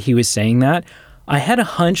why he was saying that. I had a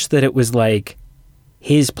hunch that it was like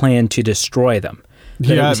his plan to destroy them.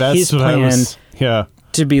 That's his what plan I was. Yeah.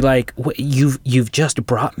 To be like, you've just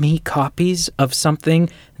brought me copies of something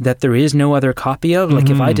that there is no other copy of. Like,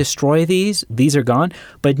 if I destroy these are gone.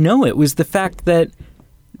 But no, it was the fact that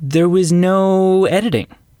there was no editing.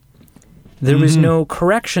 There was no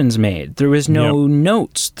corrections made. There was no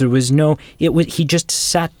notes. There was no. He just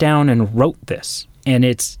sat down and wrote this, and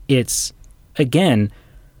it's again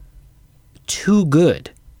too good.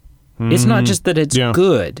 It's not just that it's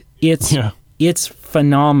good. It's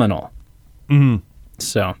phenomenal. Mm-hmm.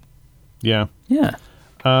 So, yeah.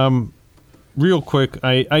 Real quick,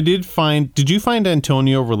 I did find. Did you find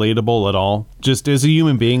Antonio relatable at all, just as a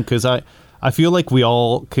human being? Because I feel like we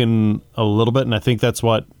all can a little bit, and I think that's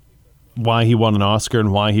why he won an Oscar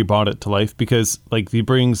and why he brought it to life, because like he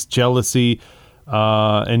brings jealousy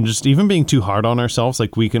and just even being too hard on ourselves.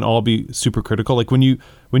 Like, we can all be super critical. Like, when you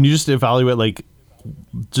just evaluate, like,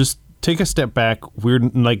 just take a step back. We're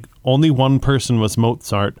like, only one person was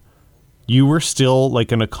Mozart. You were still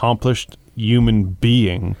like an accomplished human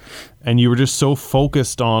being, and you were just so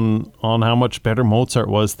focused on how much better Mozart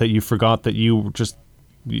was that you forgot that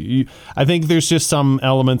I think there's just some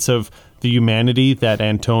elements of the humanity that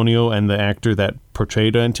Antonio and the actor that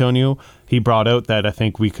portrayed Antonio, he brought out that I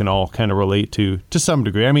think we can all kind of relate to some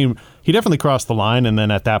degree. I mean, he definitely crossed the line, and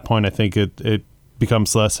then at that point, I think it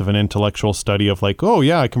becomes less of an intellectual study of like, oh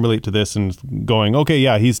yeah, I can relate to this, and going, okay,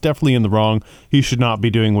 yeah, he's definitely in the wrong. He should not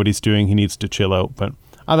be doing what he's doing. He needs to chill out. But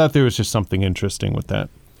I thought there was just something interesting with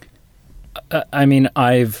that. I mean,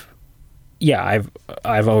 I've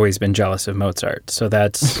always been jealous of Mozart, so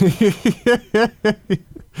that's.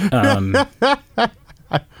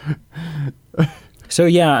 So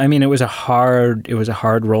yeah, I mean, it was a hard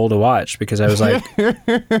role to watch, because I was like,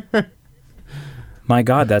 my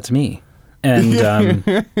God, that's me. And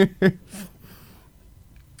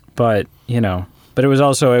but it was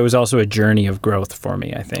also a journey of growth for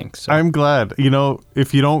me, I think. So. I'm glad.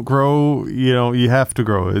 If you don't grow, you have to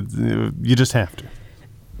grow. You just have to.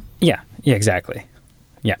 Yeah, exactly.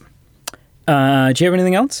 Yeah. Do you have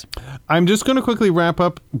anything else? I'm just going to quickly wrap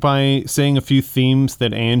up by saying a few themes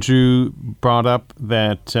that Andrew brought up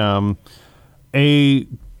that a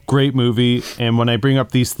great movie, and when I bring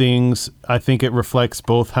up these things, I think it reflects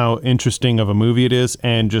both how interesting of a movie it is,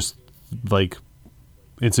 and just like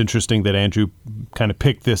it's interesting that Andrew kind of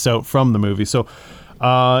picked this out from the movie. So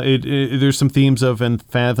there's some themes of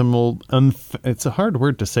it's a hard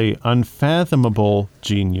word to say, unfathomable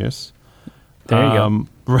genius. There you go.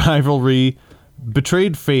 Rivalry,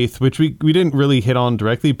 betrayed faith, which we didn't really hit on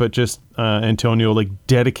directly, but just Antonio like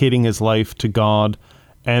dedicating his life to God,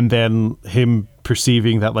 and then him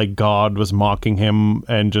perceiving that like God was mocking him,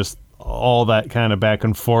 and just all that kind of back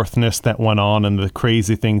and forthness that went on, and the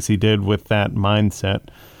crazy things he did with that mindset.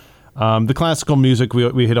 The classical music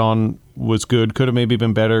we hit on was good. Could have maybe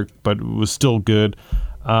been better, but was still good.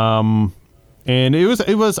 And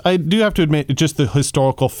it was. I do have to admit, just the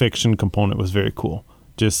historical fiction component was very cool.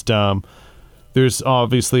 Just there's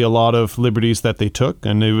obviously a lot of liberties that they took,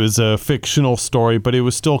 and it was a fictional story, but it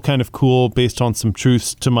was still kind of cool based on some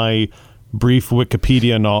truths to my brief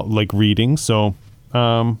Wikipedia reading. So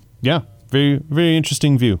yeah, very, very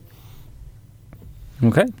interesting view.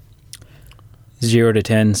 Okay. 0 to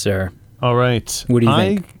 10, sir. All right. What do you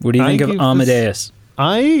think? What do you think of Amadeus?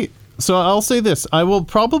 So I'll say this. I will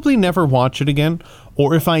probably never watch it again.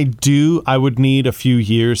 Or if I do, I would need a few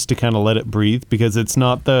years to kind of let it breathe, because it's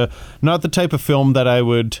not the type of film that I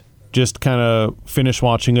would just kind of finish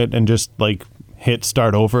watching it and just like hit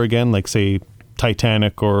start over again, like say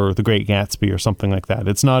Titanic or The Great Gatsby or something like that.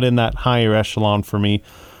 It's not in that higher echelon for me.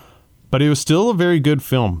 But it was still a very good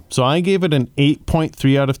film. So I gave it an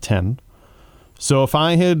 8.3 out of 10. So if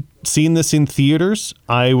I had seen this in theaters,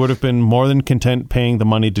 I would have been more than content paying the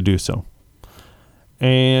money to do so.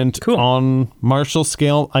 And cool. On Marshall's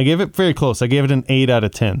scale, I gave it very close. I gave it an 8 out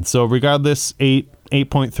of 10. So regardless,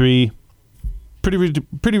 8.3,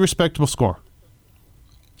 pretty respectable score.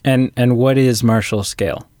 And what is Marshall's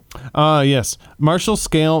scale? Yes. Marshall's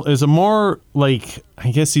scale is a more, like, I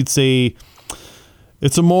guess you'd say,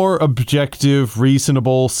 it's a more objective,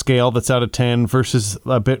 reasonable scale that's out of 10 versus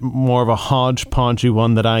a bit more of a hodgepodgey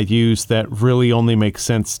one that I use that really only makes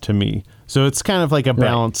sense to me. So it's kind of like a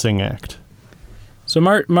balancing act. So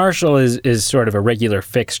Marshall is sort of a regular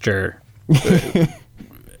fixture you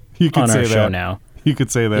could on say our that. show now. You could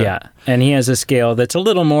say that. Yeah, and he has a scale that's a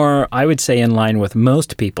little more, I would say, in line with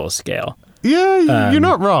most people's scale. Yeah, you're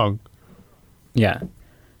not wrong. Yeah,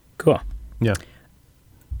 cool. Yeah.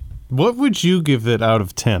 What would you give it out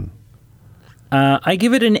of 10? I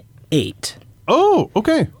give it an 8. Oh,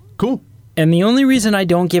 okay. Cool. And the only reason I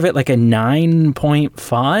don't give it like a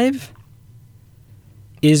 9.5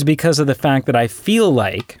 is because of the fact that I feel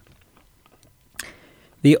like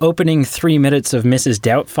the opening 3 minutes of Mrs.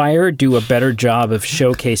 Doubtfire do a better job of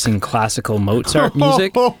showcasing classical Mozart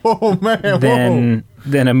music than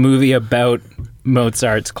a movie about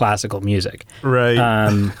Mozart's classical music. Right.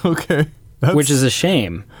 Okay. Which is a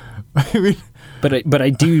shame. I mean, but I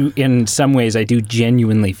do, in some ways, I do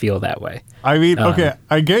genuinely feel that way. I mean, okay,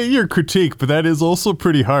 I get your critique, but that is also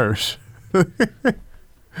pretty harsh.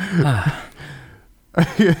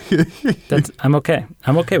 I'm okay.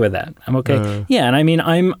 I'm okay with that. I'm okay. Yeah, and I mean,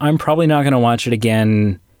 I'm probably not going to watch it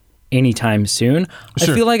again anytime soon.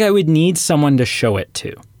 Sure. I feel like I would need someone to show it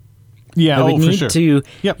to. Yeah, I would need for sure. to.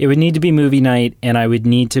 Yep. It would need to be movie night, and I would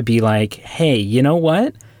need to be like, hey, you know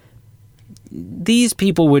what? These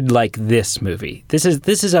people would like this movie. This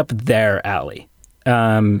is up their alley.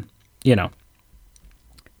 You know.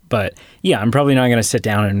 But yeah, I'm probably not going to sit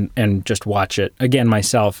down and just watch it again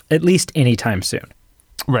myself, at least anytime soon.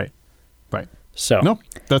 Right. So no,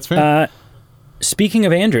 that's fair. Speaking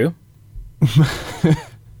of Andrew,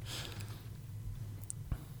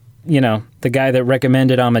 you know, the guy that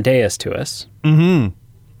recommended Amadeus to us. Mm-hmm.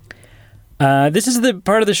 This is the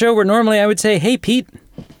part of the show where normally I would say, hey, Pete,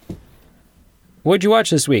 what'd you watch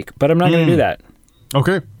this week? But I'm not going to do that.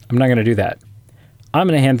 Okay. I'm not going to do that. I'm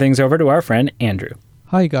going to hand things over to our friend, Andrew.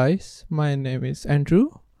 Hi guys, my name is Andrew.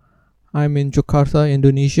 I'm in Jakarta,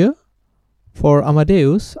 Indonesia. For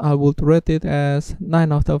Amadeus, I would rate it as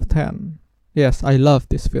 9 out of 10. Yes, I love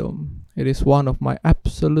this film. It is one of my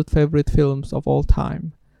absolute favorite films of all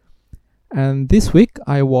time. And this week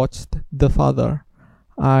I watched The Father.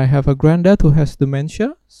 I have a granddad who has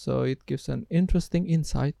dementia, so it gives an interesting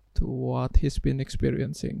insight to what he's been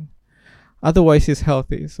experiencing. Otherwise, he's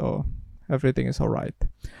healthy, so everything is alright.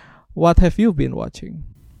 What have you been watching?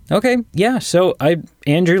 Okay, yeah, so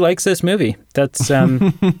Andrew likes this movie. That's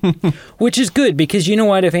which is good, because you know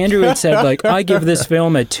what? If Andrew had said, like, I give this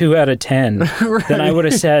film a 2 out of 10, right, then I would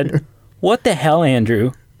have said, what the hell,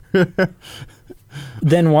 Andrew?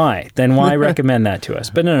 Then why? Then why recommend that to us?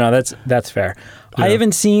 But no, that's fair. Yeah. I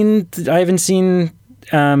haven't seen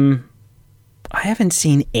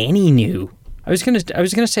any new. I was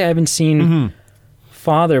gonna say I haven't seen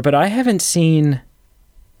Father, but I haven't seen.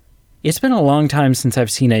 It's been a long time since I've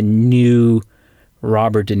seen a new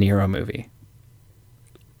Robert De Niro movie.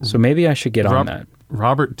 So maybe I should get on that.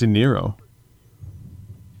 Robert De Niro.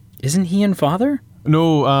 Isn't he in Father?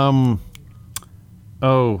 No,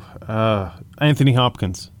 Anthony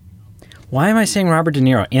Hopkins. Why am I saying Robert De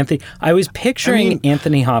Niro? I was picturing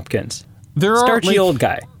Anthony Hopkins. There Starchy old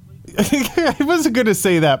guy. I wasn't going to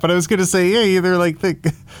say that, but I was going to say, yeah, they're like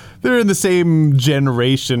they're in the same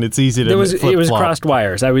generation. It's easy to it was crossed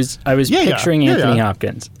wires. I was picturing Anthony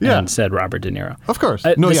Hopkins and said Robert De Niro. Of course.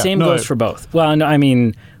 The same goes for both. Well, no, I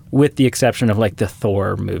mean, with the exception of like the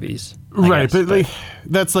Thor movies. Right, but like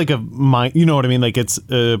that's like you know what I mean? Like it's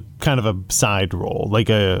a kind of a side role, like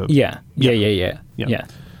a Yeah.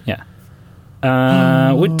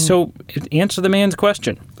 So answer the man's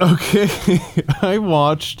question. Okay, I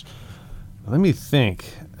watched. Let me think.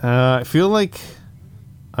 I feel like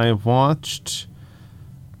I watched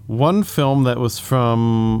one film that was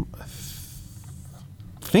from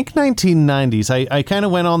think 1990s. I kind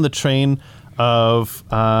of went on the train of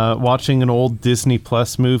watching an old Disney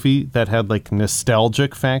Plus movie that had like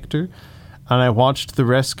nostalgic factor, and I watched The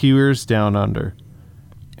Rescuers Down Under.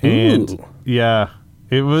 And yeah,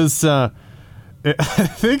 it was. I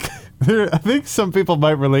think some people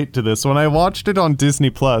might relate to this. When I watched it on Disney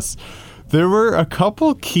Plus, there were a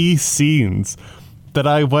couple key scenes that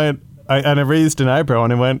I raised an eyebrow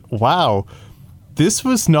and I went, "Wow, this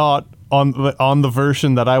was not on the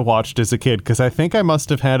version that I watched as a kid." Because I think I must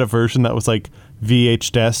have had a version that was like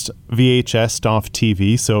VHS off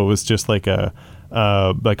TV, so it was just like a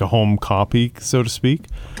home copy, so to speak.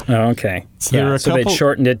 Oh, okay. So, they'd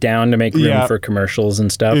shortened it down to make room for commercials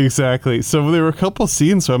and stuff. Exactly. So there were a couple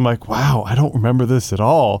scenes where I'm like, wow, I don't remember this at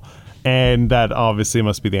all. And that obviously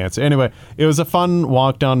must be the answer. Anyway, it was a fun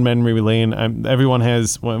walk down memory lane. Everyone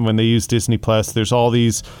has, when they use Disney Plus, there's all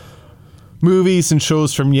these movies and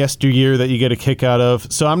shows from yesteryear that you get a kick out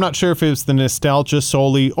of. So I'm not sure if it was the nostalgia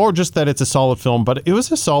solely or just that it's a solid film, but it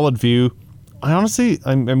was a solid view. I honestly,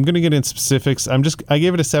 I'm going to get into specifics. I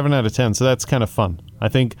gave it a 7 out of 10, so that's kind of fun. I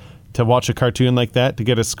think to watch a cartoon like that, to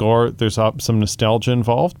get a score, there's some nostalgia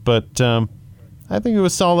involved, but I think it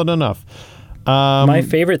was solid enough. My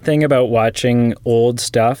favorite thing about watching old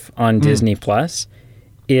stuff on Disney Plus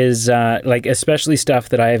is like especially stuff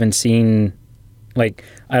that I haven't seen, like,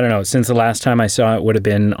 I don't know, since the last time I saw it would have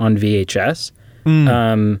been on VHS.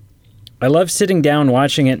 I love sitting down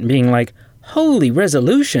watching it and being like, holy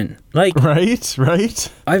resolution. Like, right.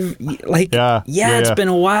 I've like, it's been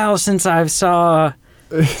a while since I saw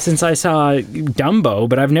Dumbo,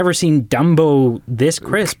 but I've never seen Dumbo this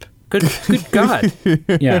crisp. Good God.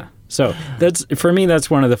 Yeah. So that's, for me, that's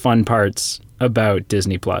one of the fun parts about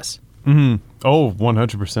Disney Plus. Mm-hmm. Oh,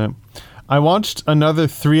 100%. I watched another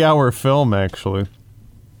 3-hour film, actually.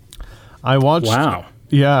 Wow.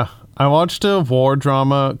 Yeah. I watched a war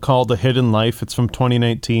drama called A Hidden Life. It's from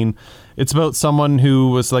 2019. It's about someone who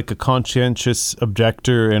was like a conscientious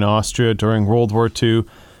objector in Austria during World War II.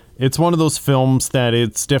 It's one of those films that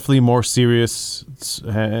it's definitely more serious. It's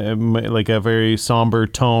like a very somber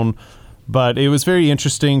tone, but it was very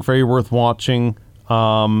interesting, very worth watching.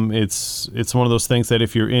 It's one of those things that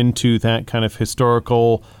if you're into that kind of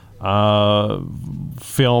historical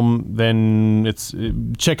film, then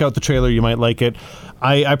check out the trailer. You might like it.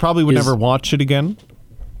 I probably would never watch it again.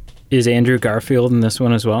 Is Andrew Garfield in this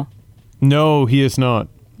one as well? No, he is not.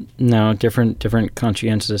 No, different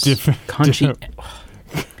conscientious.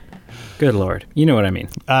 Good Lord. You know what I mean.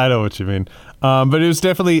 I know what you mean. But it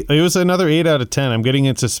was another 8 out of 10. I'm getting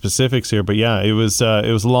into specifics here, but yeah, it was a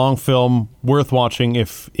long film, worth watching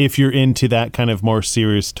if you're into that kind of more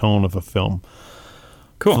serious tone of a film.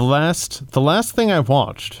 Cool. The last thing I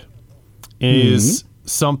watched is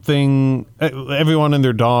something everyone and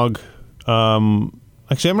their dog.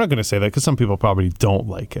 Actually, I'm not going to say that because some people probably don't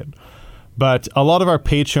like it, but a lot of our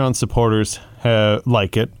Patreon supporters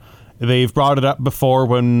like it. They've brought it up before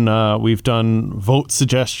when we've done vote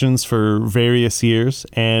suggestions for various years,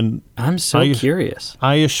 and I'm so curious.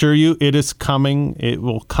 I assure you, it is coming. It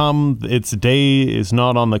will come. Its day is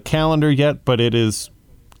not on the calendar yet, but it is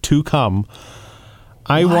to come.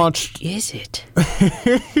 What is it?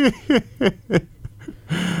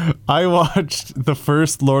 I watched the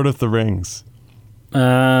first Lord of the Rings.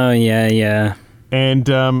 Yeah.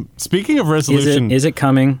 And speaking of resolution, is it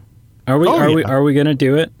coming? Are we going to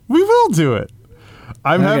do it? We will do it.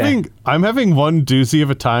 I'm having one doozy of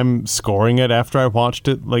a time scoring it after I watched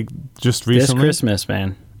it, like, just recently. This Christmas,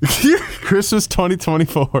 man. Christmas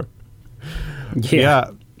 2024. Yeah.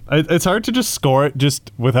 It's hard to just score it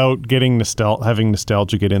just without getting having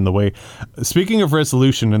nostalgia get in the way. Speaking of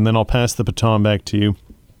resolution, and then I'll pass the baton back to you.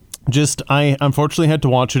 I unfortunately had to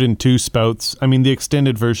watch it in 2 spouts. I mean, the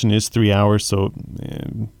extended version is 3 hours, so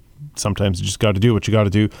sometimes you just got to do what you got to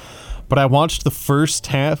do. But I watched the first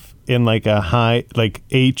half in like a high, like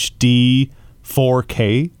HD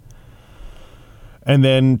 4K. And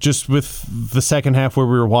then just with the second half where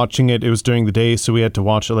we were watching it, it was during the day, so we had to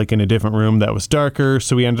watch it like in a different room that was darker.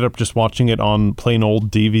 So we ended up just watching it on plain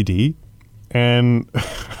old DVD. And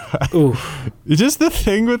just the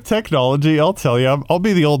thing with technology, I'll tell you, I'll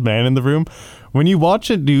be the old man in the room. When you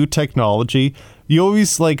watch a new technology, you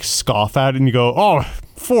always like scoff at it and you go, oh,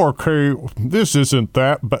 4K, this isn't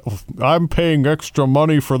that, but I'm paying extra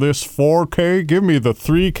money for this 4K. Give me the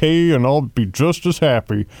 3K and I'll be just as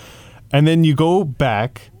happy. And then you go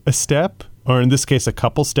back a step, or in this case, a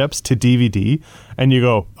couple steps to DVD, and you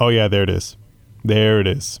go, oh yeah, there it is. There it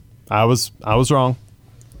is. I was wrong.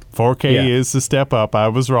 4K is the step up. I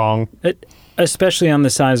was wrong. Especially on the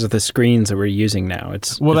size of the screens that we're using now.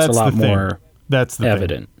 It's a lot more that's the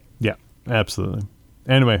evident. Thing. Yeah, absolutely.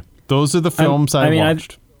 Anyway, those are the films I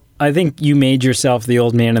watched. I think you made yourself the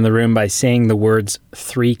old man in the room by saying the words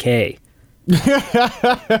 3K.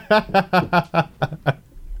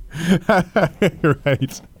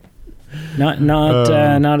 Right.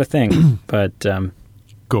 Not a thing, but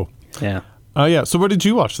cool. Yeah. Yeah. So what did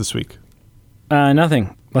you watch this week?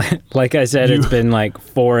 Nothing. Like I said, it's been like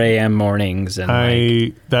 4 a.m. mornings and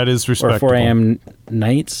that is respectable. Or 4 a.m.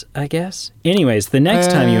 nights, I guess. Anyways, the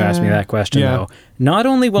next time you ask me that question, though, not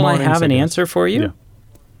only will I have an answer for you.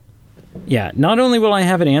 Yeah, not only will I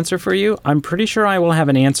have an answer for you, I'm pretty sure I will have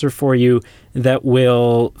an answer for you that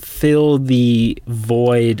will fill the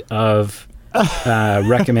void of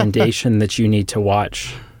recommendation that you need to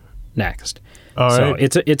watch next. So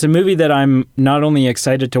it's a movie that I'm not only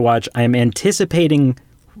excited to watch, I'm anticipating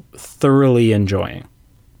thoroughly enjoying.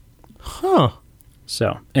 Huh.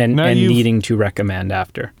 So, and needing to recommend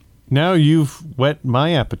after. Now you've whet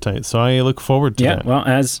my appetite, so I look forward to that. Yeah, well,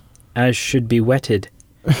 as should be wetted.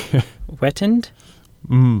 Wettened?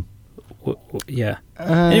 Yeah.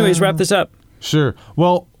 Anyways, wrap this up. Sure.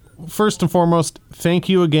 Well, first and foremost, thank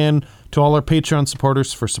you again to all our Patreon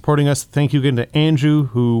supporters for supporting us. Thank you again to Andrew,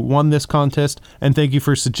 who won this contest, and thank you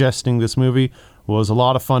for suggesting this movie. It was a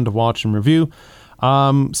lot of fun to watch and review.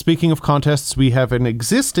 Speaking of contests, we have an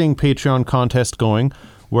existing Patreon contest going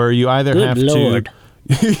where you either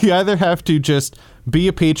you either have to just be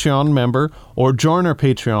a Patreon member or join our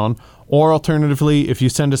Patreon, or alternatively, if you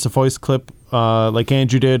send us a voice clip like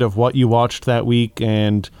Andrew did of what you watched that week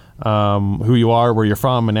and who you are, where you're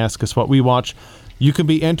from, and ask us what we watch, you can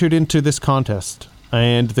be entered into this contest.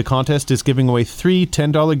 And the contest is giving away 3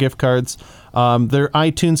 $10 gift cards. They're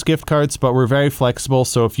iTunes gift cards, but we're very flexible.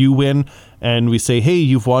 So if you win and we say, hey,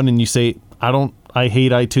 you've won, and you say, I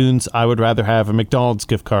hate iTunes, I would rather have a McDonald's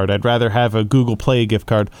gift card, I'd rather have a Google Play gift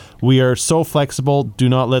card. We are so flexible. Do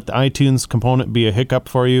not let the iTunes component be a hiccup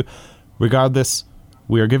for you. Regardless,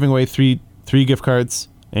 we are giving away three gift cards,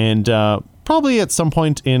 and probably at some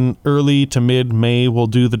point in early to mid-May we'll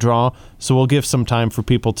do the draw. So we'll give some time for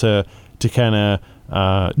people to kind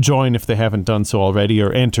of join if they haven't done so already,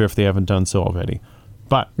 or enter if they haven't done so already.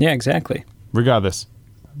 But yeah, exactly. Regardless,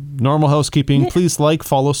 normal housekeeping. Please like,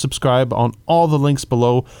 follow, subscribe on all the links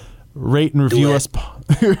below. Rate and review us.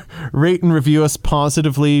 Rate and review us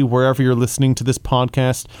positively wherever you're listening to this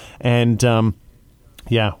podcast. And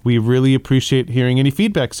yeah, we really appreciate hearing any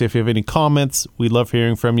feedback. So if you have any comments, we love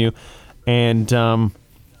hearing from you. And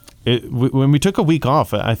when we took a week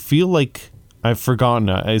off, I feel like I've forgotten.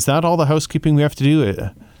 Is that all the housekeeping we have to do?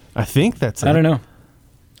 I think that's it. I don't know.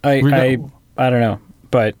 I don't know.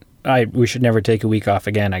 But we should never take a week off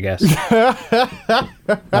again, I guess.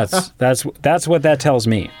 That's what that tells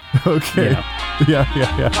me. Okay. You know?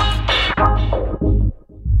 Yeah.